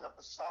playing of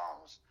the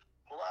songs.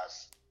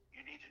 Plus,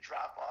 you need to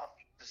drop off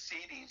the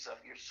CDs of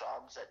your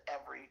songs at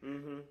every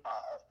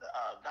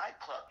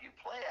nightclub you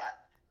play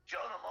at.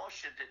 Jonah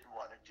Motion didn't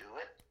want to do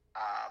it.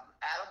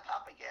 Adam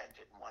Papagan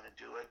didn't want to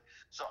do it.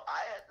 So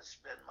I had to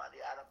spend money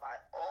out of my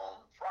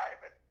own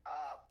private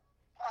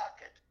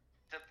pocket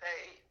to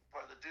pay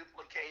for the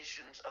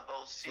duplications of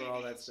those CDs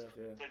all that stuff,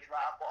 yeah. to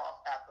drop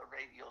off at the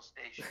radio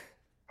station.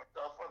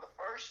 So for the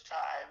first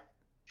time,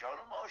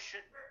 Jonah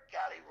Motion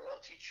got a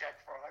royalty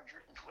check for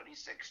 $126.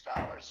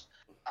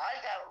 I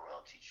got a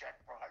royalty check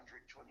for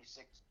 $126.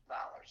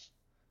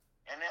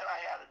 And then I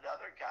had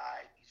another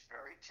guy, he's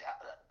very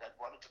that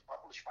wanted to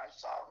publish my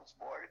songs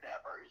more than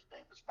ever. His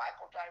name is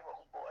Michael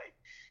Tyrone Boyd.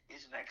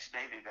 He's an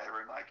ex-Navy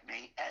veteran like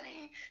me. And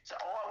he said,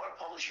 I want to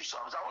publish your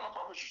songs. I want to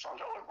publish your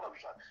songs. I want to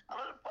publish your songs. I'm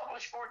going to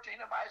publish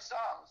 14 of my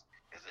songs.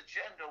 His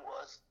agenda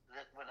was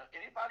that when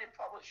anybody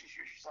publishes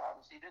your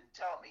songs, he didn't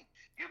tell me,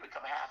 you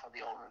become half of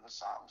the owner of the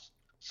songs.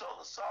 So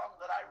the song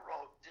that I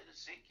wrote, Did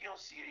Ezekiel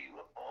See a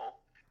UFO?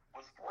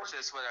 Which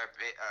is what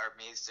our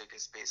music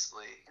is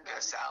basically going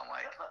to sound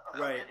like.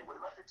 Right. Anyway,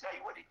 let me tell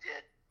you what he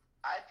did.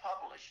 I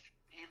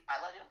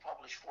let him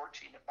publish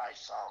 14 of my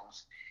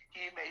songs.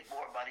 He made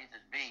more money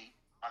than me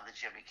on the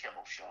Jimmy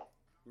Kimmel Show.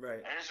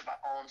 Right. And these are my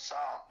own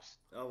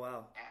songs. Oh,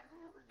 wow. And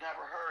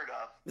never heard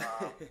of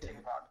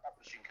Taylor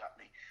Publishing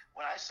Company.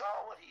 When I saw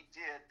what he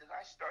did, then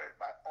I started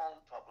my own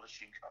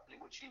publishing company,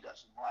 which he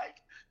doesn't like,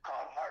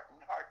 called Hart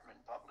and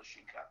Hartman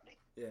Publishing Company.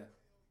 Yeah.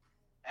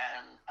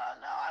 And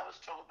now I was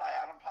told by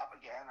Adam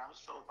Papagan, I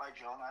was told by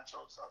Jonah, I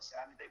told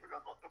Sammy they were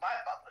going to go through my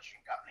publishing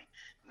company.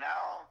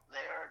 Now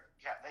they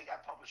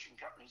got publishing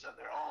companies of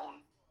their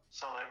own,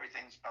 so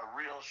everything's a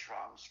real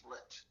strong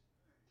split.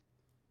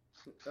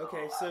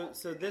 Okay, so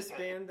this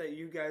band that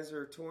you guys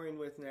are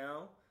touring with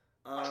now,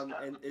 but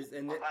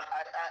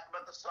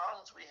the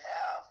songs we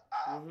have,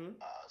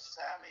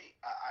 Sammy,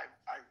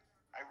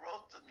 I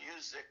wrote the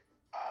music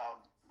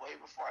way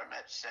before I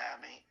met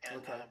Sammy,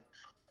 and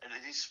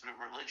these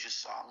religious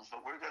songs,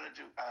 but we're going to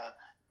do.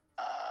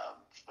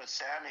 But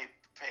Sammy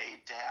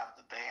paid to have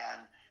the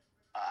band.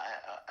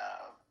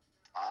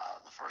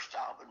 The first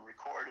album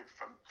recorded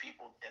from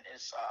people in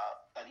his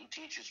that he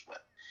teaches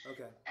with.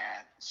 Okay.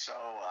 And so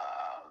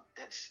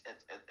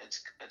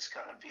it's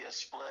going to be a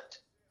split.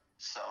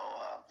 So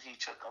he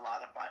took a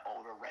lot of my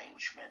old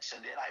arrangements,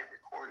 and then I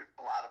recorded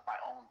a lot of my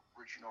own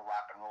original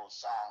rock and roll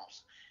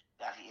songs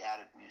that he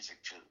added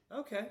music to.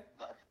 Okay.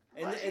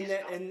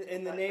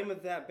 And the name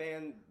of that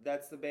band,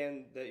 that's the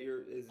band that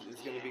is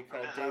going to be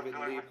called David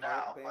Liebe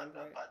Hart Band,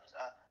 right? But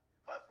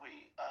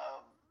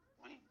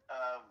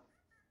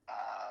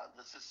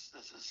this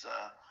is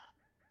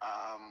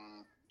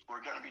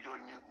we're going to be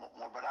doing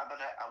more. But I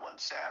want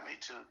Sammy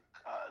to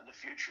in the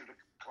future to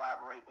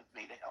collaborate with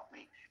me to help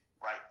me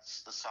write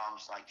the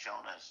songs like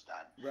Jonah has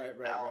done. Right.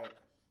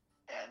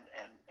 And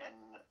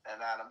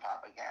Adam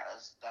Papagan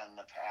has done in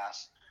the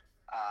past.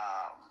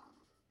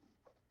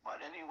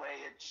 But anyway,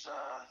 it's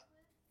a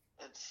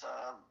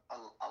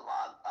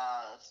lot.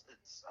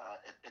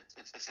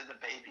 It's in the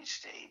baby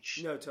stage.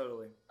 No,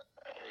 totally.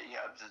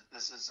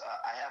 This is.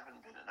 I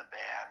haven't been in a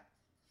band.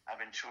 I've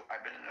been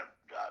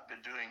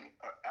doing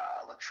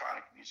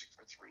electronic music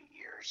for 3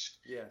 years.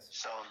 Yes.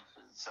 So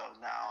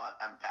now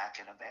I'm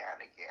back in a band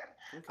again.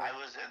 Okay. I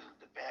was in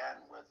the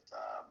band with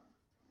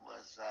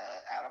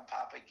Adam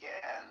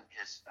Papagan,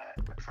 his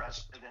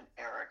Preston and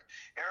Eric.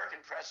 Eric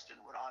and Preston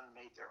went on and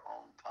made their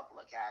own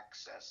public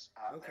access,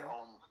 their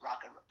own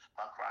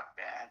punk rock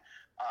band.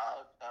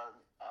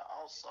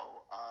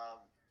 Also,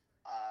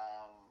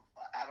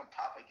 Adam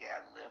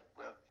Papagan lived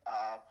with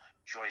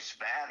Joyce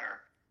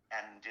Banner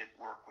and did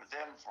work with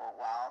them for a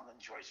while. And then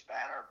Joyce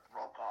Banner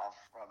broke off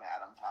from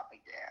Adam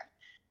Papagan.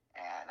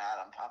 And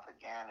Adam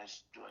Papagan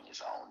is doing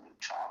his own new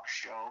talk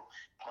show.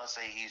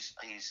 Plus, he's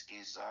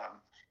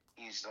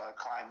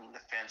climbing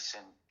the fence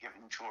and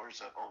giving tours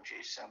of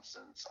O.J.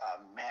 Simpson's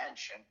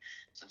mansion,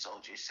 since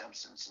O.J.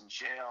 Simpson's in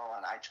jail.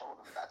 And I told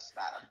him that's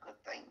not a good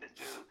thing to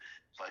do.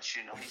 But,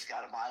 he's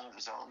got a mind of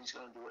his own. He's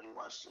going to do what he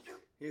wants to do.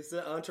 He's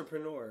an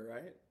entrepreneur,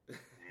 right?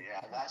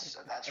 Yeah, that's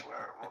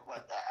where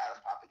what Adam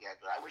Papagan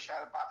did. I wish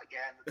Adam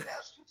Papagan the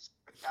best. He's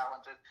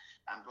talented.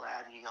 I'm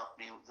glad he helped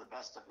me with the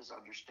best of his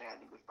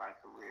understanding with my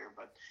career.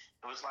 But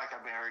it was like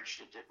a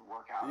marriage that didn't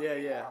work out.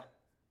 Yeah.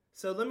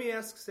 So let me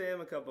ask Sam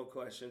a couple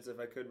questions, if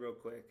I could, real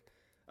quick.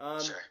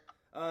 Sure.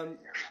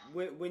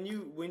 When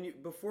you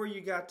before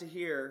you got to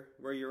here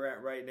where you're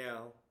at right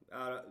now,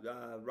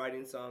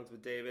 writing songs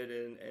with David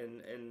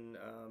and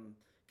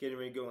getting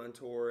ready to go on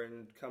tour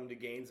and come to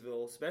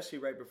Gainesville, especially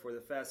right before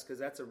the fest, because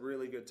that's a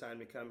really good time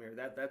to come here.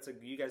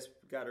 You guys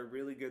got a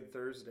really good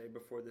Thursday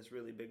before this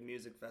really big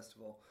music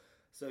festival,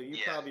 so you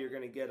probably are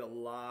going to get a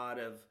lot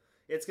of.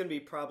 It's going to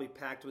be probably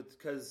packed with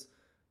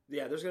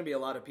there's going to be a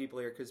lot of people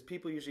here because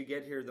people usually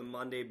get here the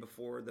Monday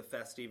before the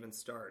fest even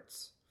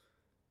starts.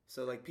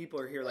 So people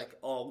are here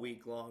all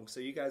week long. So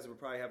you guys will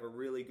probably have a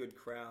really good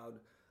crowd.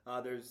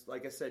 There's,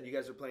 like I said, you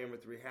guys are playing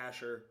with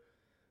Rehasher,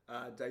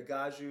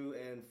 Daigaju,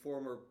 and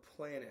Former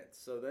Planets.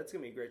 So that's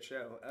going to be a great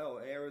show. Oh,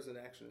 Arrows in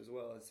Action as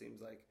well, it seems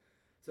like.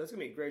 So that's going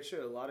to be a great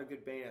show. A lot of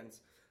good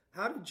bands.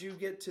 How did you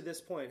get to this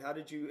point? How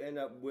did you end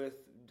up with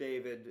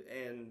David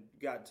and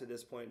got to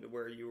this point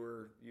where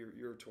you're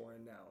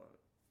touring now?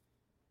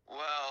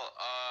 Well,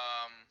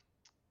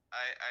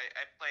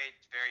 I played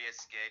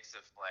various gigs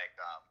of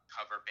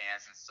cover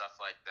bands and stuff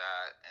like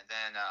that, and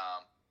then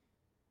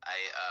I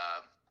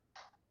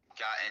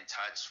got in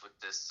touch with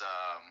this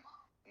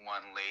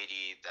one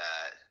lady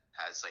that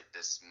has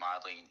this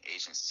modeling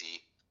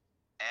agency,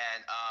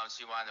 and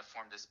she wanted to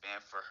form this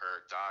band for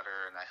her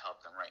daughter, and I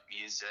helped them write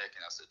music,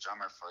 and I was a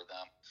drummer for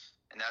them,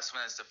 and that's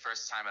when it's the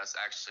first time I was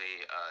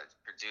actually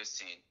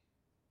producing.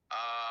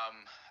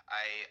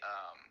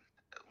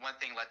 One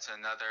thing led to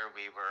another.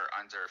 We were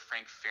under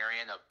Frank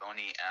Farian of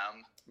Boney M.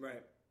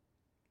 Right.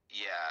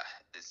 Yeah,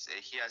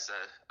 he has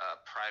a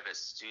private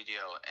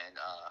studio in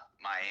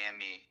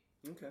Miami.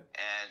 Okay.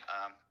 And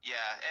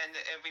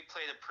and we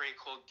played a pretty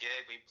cool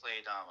gig. We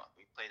played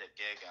a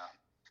gig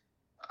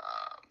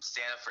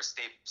stand up for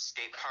skate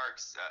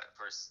parks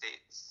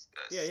skate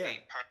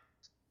park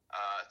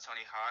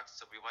Tony Hawk.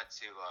 So we went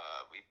to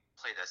we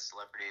played a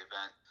celebrity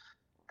event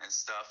and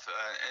stuff.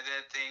 And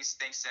then things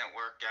didn't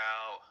work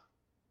out.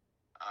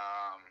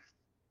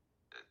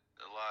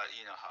 A lot,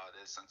 you know how it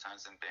is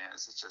sometimes in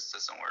bands, it just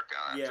doesn't work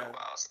out after a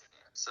while.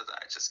 So then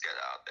I just get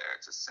out there.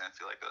 It just didn't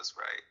feel like it was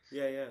right.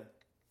 Yeah.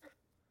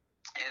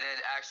 And then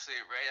actually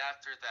right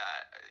after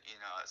that,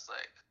 it's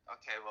like,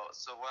 okay, well,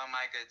 so what am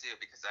I going to do?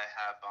 Because I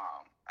have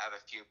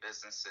a few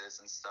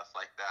businesses and stuff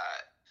like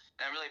that.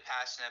 And I'm really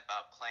passionate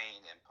about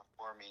playing and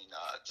performing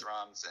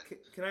drums. And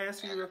can I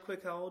ask you real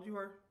quick how old you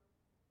are?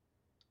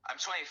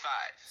 I'm 25.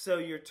 So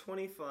you're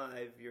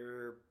 25.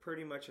 You're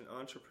pretty much an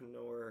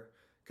entrepreneur.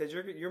 Because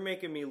you're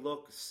making me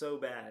look so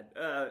bad.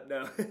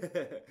 No.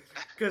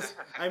 Because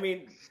I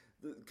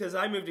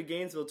moved to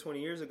Gainesville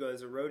 20 years ago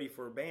as a roadie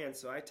for a band,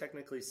 so I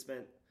technically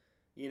spent,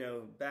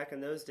 back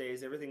in those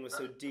days, everything was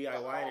so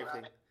DIY and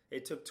everything.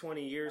 It took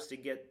 20 years to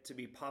get to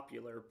be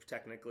popular,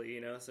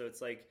 technically, so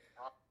it's like,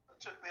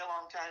 took me a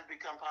long time to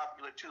become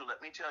popular too.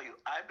 Let me tell you,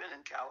 I've been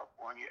in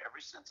California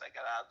ever since I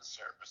got out of the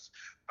service,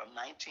 from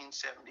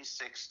 1976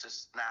 to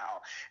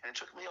now, and it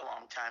took me a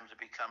long time to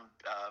become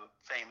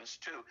famous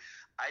too.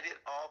 I did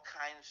all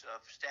kinds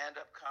of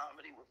stand-up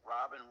comedy with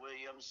Robin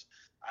Williams.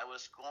 I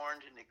was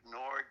scorned and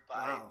ignored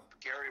by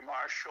Gary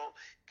Marshall.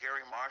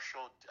 Gary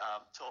Marshall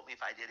told me if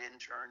I did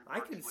intern work,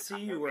 I could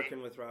see you working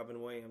with Robin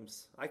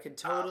Williams. I could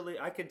totally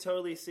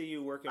see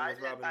you working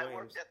with Robin Williams. I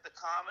worked at the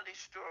Comedy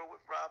Store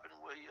with Robin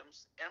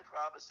Williams,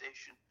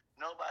 improvisation.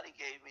 Nobody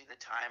gave me the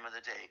time of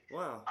the day.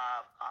 Wow.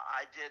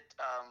 I did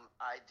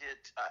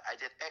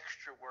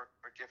extra work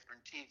for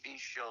different TV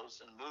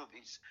shows and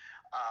movies.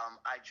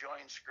 I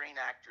joined Screen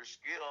Actors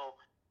Guild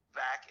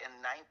back in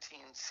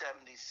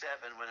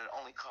 1977 when it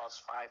only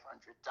cost $500.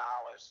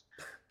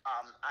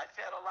 I've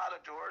had a lot of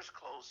doors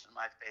closed in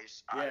my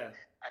face. Yeah.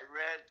 I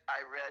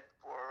read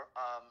for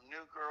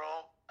New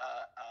Girl,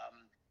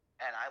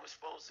 and I was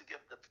supposed to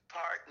give the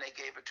part, and they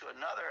gave it to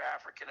another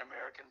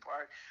African-American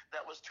part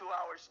that was 2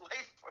 hours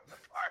late for the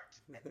part.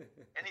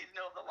 And he didn't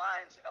know the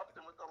lines, helped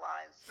him with the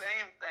lines.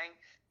 Same thing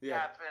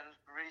happened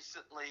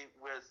recently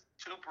with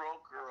Two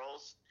Broke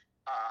Girls,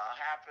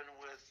 happened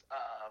with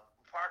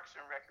Parks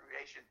and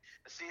Recreation.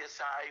 The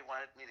CSI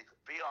wanted me to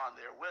be on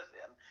there with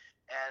him,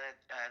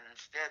 and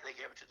instead they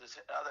gave it to this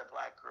other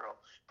black girl.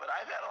 But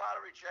I've had a lot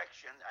of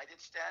rejection.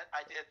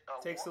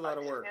 Takes a lot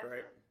of work,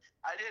 right?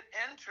 I did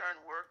intern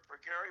work for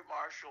Gary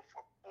Marshall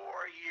for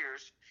 4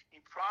 years.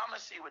 He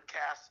promised he would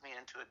cast me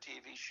into a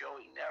TV show.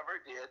 He never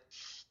did.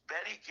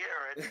 Betty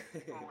Garrett,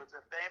 who was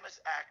a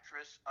famous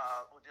actress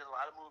who did a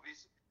lot of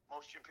movies,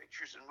 motion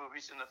pictures and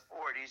movies in the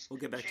 40s. We'll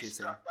get back to you,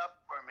 Sam. She stuck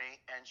up for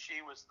me, and she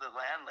was the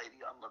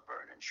landlady on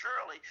Laverne and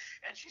Shirley.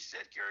 And she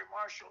said, Gary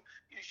Marshall,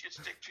 you should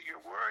stick to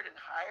your word and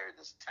hire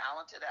this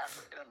talented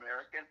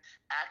African-American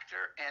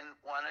actor in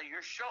one of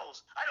your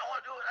shows. I don't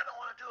want to do it. I don't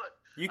want to do it.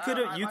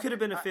 You could have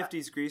been a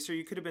 50s greaser.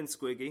 You could have been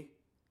Squiggy.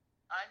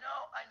 I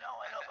know,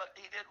 but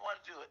he didn't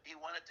want to do it. He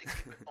wanted to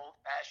keep it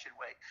old-fashioned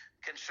way,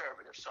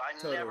 conservative. So I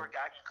never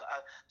got.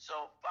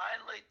 So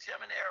finally,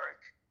 Tim and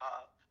Eric,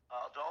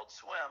 Adult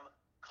Swim,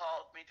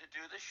 called me to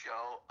do the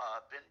show.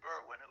 Ben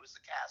Berwin, who was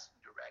the casting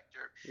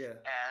director,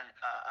 and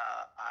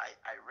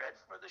I read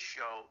for the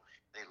show.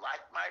 They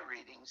liked my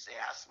readings. They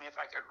asked me if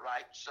I could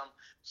write some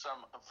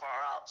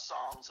far-out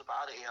songs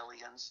about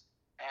aliens.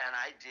 And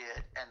I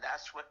did, and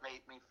that's what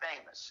made me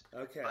famous.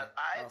 Okay. But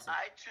I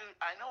too,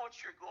 I know what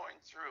you're going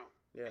through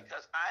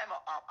because I'm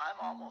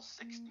almost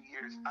 60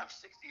 years. I'm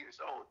 60 years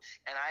old,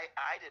 and I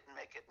didn't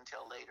make it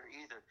until later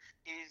either.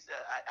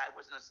 I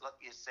wasn't as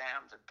lucky as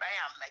Sam to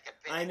bam make it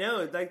big. I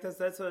know, like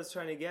that's what I was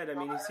trying to get. I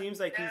mean, he seems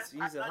like he's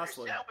a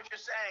hustler. I understand what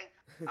you're saying.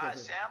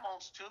 Sam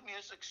owns 2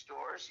 music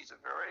stores. He's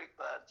a very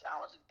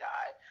talented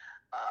guy.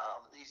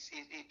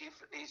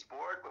 He's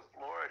bored with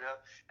Florida,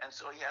 and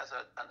so he has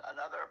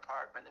another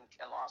apartment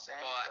in Los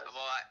Angeles.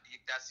 Well,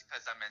 that's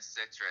because I'm in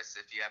Citrus.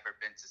 If you ever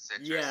been to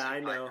Citrus, yeah,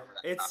 I know.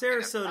 It's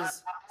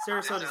Sarasota's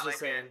the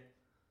same.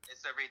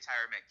 It's a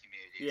retirement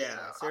community.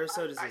 Yeah, so.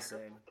 Sarasota's the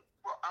same.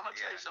 Well, I'm gonna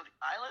tell you something.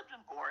 I lived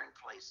in boring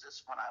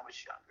places when I was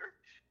younger.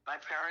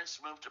 My parents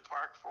moved to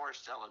Park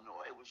Forest,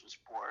 Illinois, which was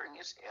boring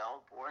as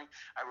hell. Boring.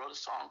 I wrote a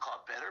song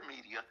called Better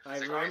Media.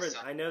 I remember.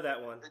 I know that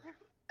one.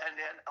 And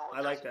then I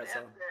like that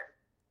song.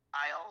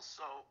 I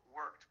also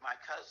worked my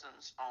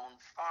cousins owned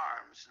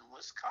farms in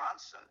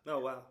Wisconsin. Oh,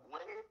 wow.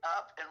 Way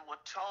up in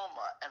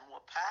Watoma and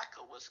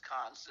Wapaka,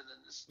 Wisconsin,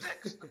 and the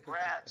Sticks, the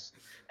Brats,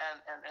 and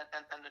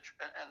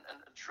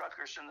the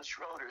Truckers and the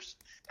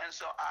Schroeders. And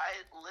so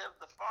I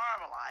lived the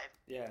farm life.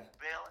 Yeah.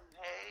 Baling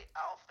hay,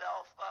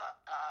 alfalfa,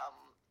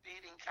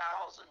 feeding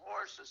cows and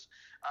horses.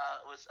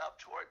 Was up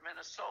toward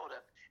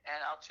Minnesota.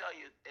 And I'll tell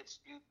you,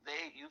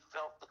 you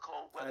felt the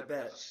cold weather. I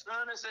bet. As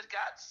soon as it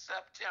got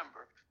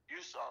September,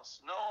 you saw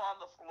snow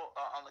on the floor,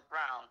 on the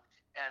ground,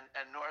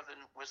 and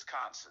northern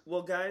Wisconsin.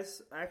 Well,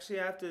 guys, actually,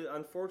 I have to.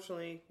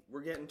 Unfortunately,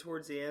 we're getting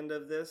towards the end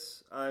of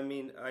this. I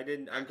mean,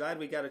 I'm glad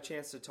we got a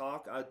chance to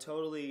talk. I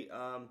totally.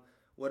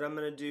 What I'm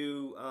going to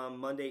do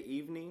Monday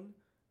evening,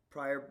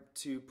 prior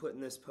to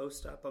putting this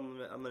post up, I'm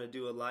going to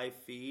do a live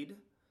feed,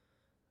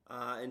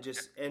 and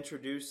just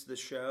introduce the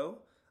show.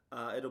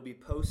 It'll be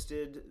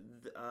posted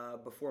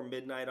before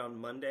midnight on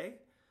Monday.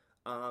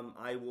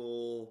 I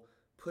will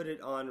put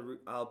it on.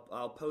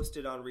 I'll post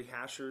it on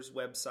Rehasher's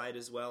website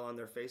as well on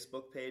their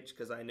Facebook page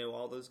because I know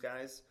all those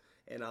guys,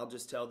 and I'll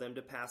just tell them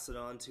to pass it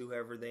on to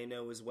whoever they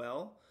know as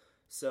well.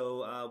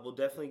 So we'll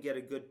definitely get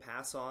a good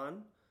pass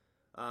on.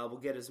 We'll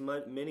get as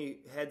many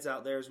heads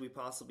out there as we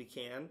possibly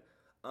can.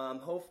 I'm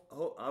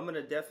going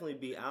to definitely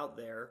be out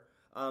there.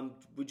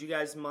 Would you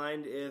guys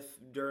mind if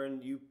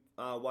during you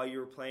while you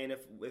were playing,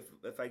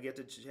 if I get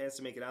the chance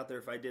to make it out there,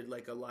 if I did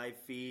like a live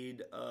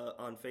feed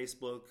on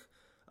Facebook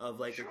of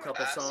like a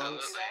couple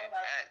songs?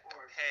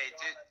 Hey,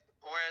 dude,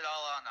 pour it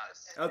all on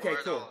us. Okay,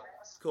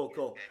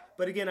 cool.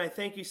 But again, I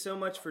thank you so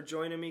much for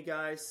joining me,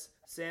 guys.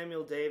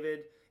 Samuel,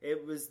 David.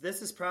 This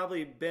has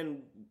probably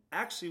been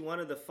actually one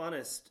of the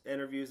funnest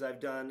interviews I've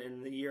done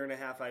in the year and a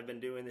half I've been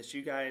doing this.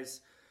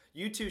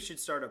 You two should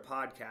start a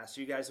podcast.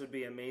 You guys would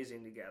be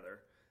amazing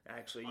together.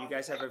 Actually, you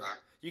guys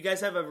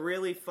have a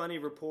really funny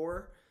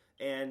rapport,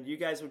 and you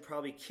guys would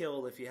probably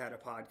kill if you had a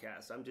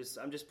podcast. I'm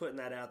just putting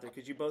that out there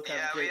because you both have.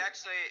 Yeah, great... I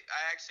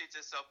actually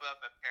just opened up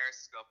a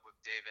Periscope with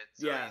David.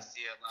 So yeah, you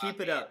see a lot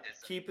keep it up.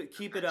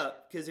 Keep it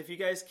up because if you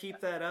guys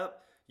keep that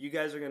up, you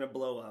guys are gonna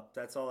blow up.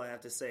 That's all I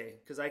have to say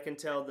because I can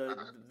tell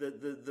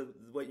the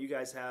what you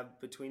guys have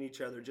between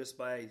each other just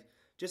by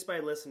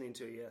listening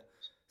to you.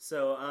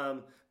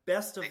 So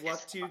best of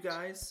luck to you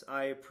guys.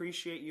 I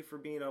appreciate you for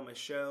being on my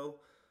show.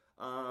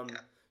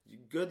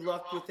 Good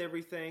luck with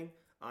everything.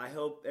 I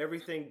hope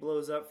everything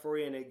blows up for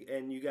you,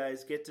 and you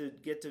guys get to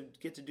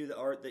do the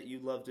art that you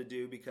love to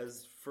do.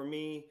 Because for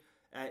me,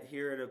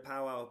 here at a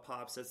Powwow of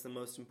Pops, that's the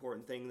most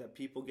important thing, that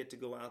people get to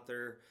go out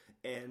there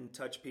and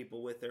touch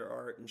people with their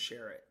art and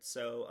share it.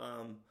 So,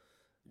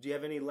 do you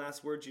have any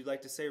last words you'd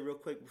like to say real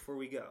quick before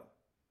we go?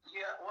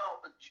 Yeah,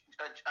 well, I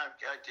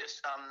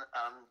just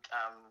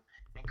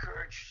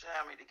encourage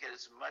Sammy to get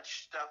as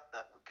much stuff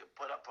that we can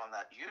put up on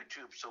that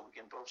YouTube so we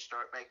can both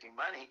start making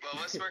money.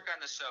 Well, let's work on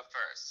the show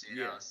first,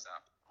 you know.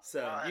 So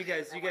you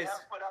guys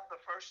haven't put up the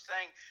first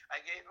thing.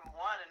 I gave him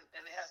one,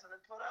 and it hasn't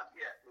been put up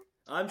yet.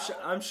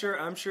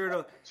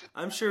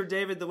 I'm sure,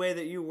 David, the way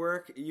that you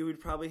work, you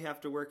would probably have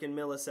to work in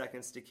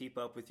milliseconds to keep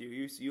up with you.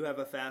 You have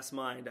a fast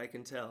mind, I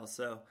can tell.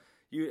 So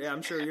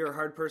I'm sure you're a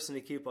hard person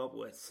to keep up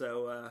with.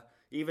 So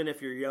even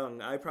if you're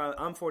young,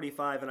 I'm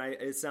 45, and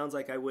it sounds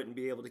like I wouldn't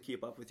be able to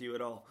keep up with you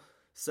at all.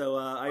 So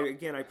I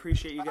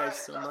appreciate you guys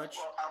so much.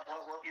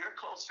 Well, you're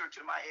closer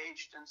to my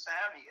age than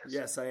Sammy is.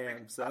 Yes, I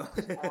am. So I was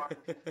born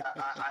in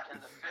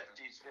the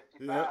 50s,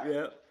 55.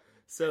 Yep.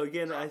 So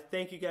again, I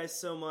thank you guys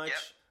so much. Yep.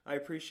 I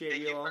appreciate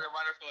Thank you you all. for the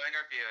wonderful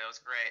interview. It was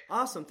great.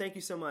 Awesome. Thank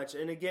you so much.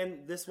 And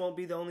again, this won't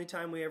be the only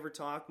time we ever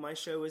talk. My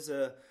show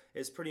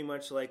is pretty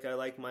much like I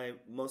like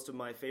most of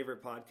my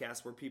favorite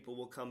podcasts, where people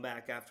will come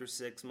back after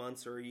 6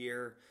 months or a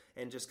year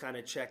and just kind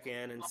of check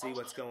in and see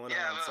what's going on.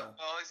 Yeah, So.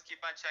 we'll always keep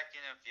on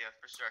checking in with you,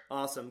 for sure.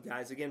 Awesome,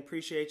 guys. Again,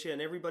 appreciate you.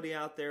 And everybody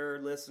out there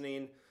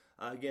listening,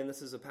 again,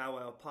 this is a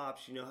Powwow of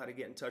Pops. You know how to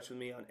get in touch with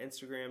me on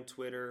Instagram,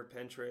 Twitter,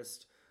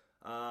 Pinterest,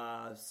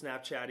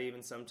 Snapchat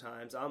even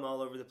sometimes. I'm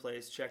all over the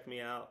place. Check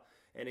me out.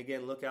 And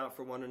again, look out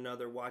for one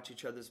another. Watch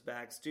each other's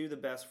backs. Do the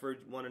best for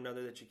one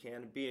another that you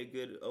can. Be a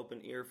good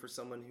open ear for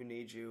someone who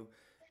needs you.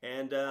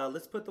 And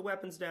let's put the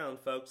weapons down,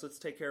 folks. Let's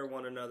take care of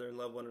one another and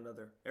love one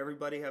another.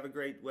 Everybody have a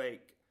great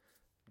week.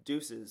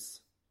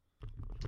 Deuces.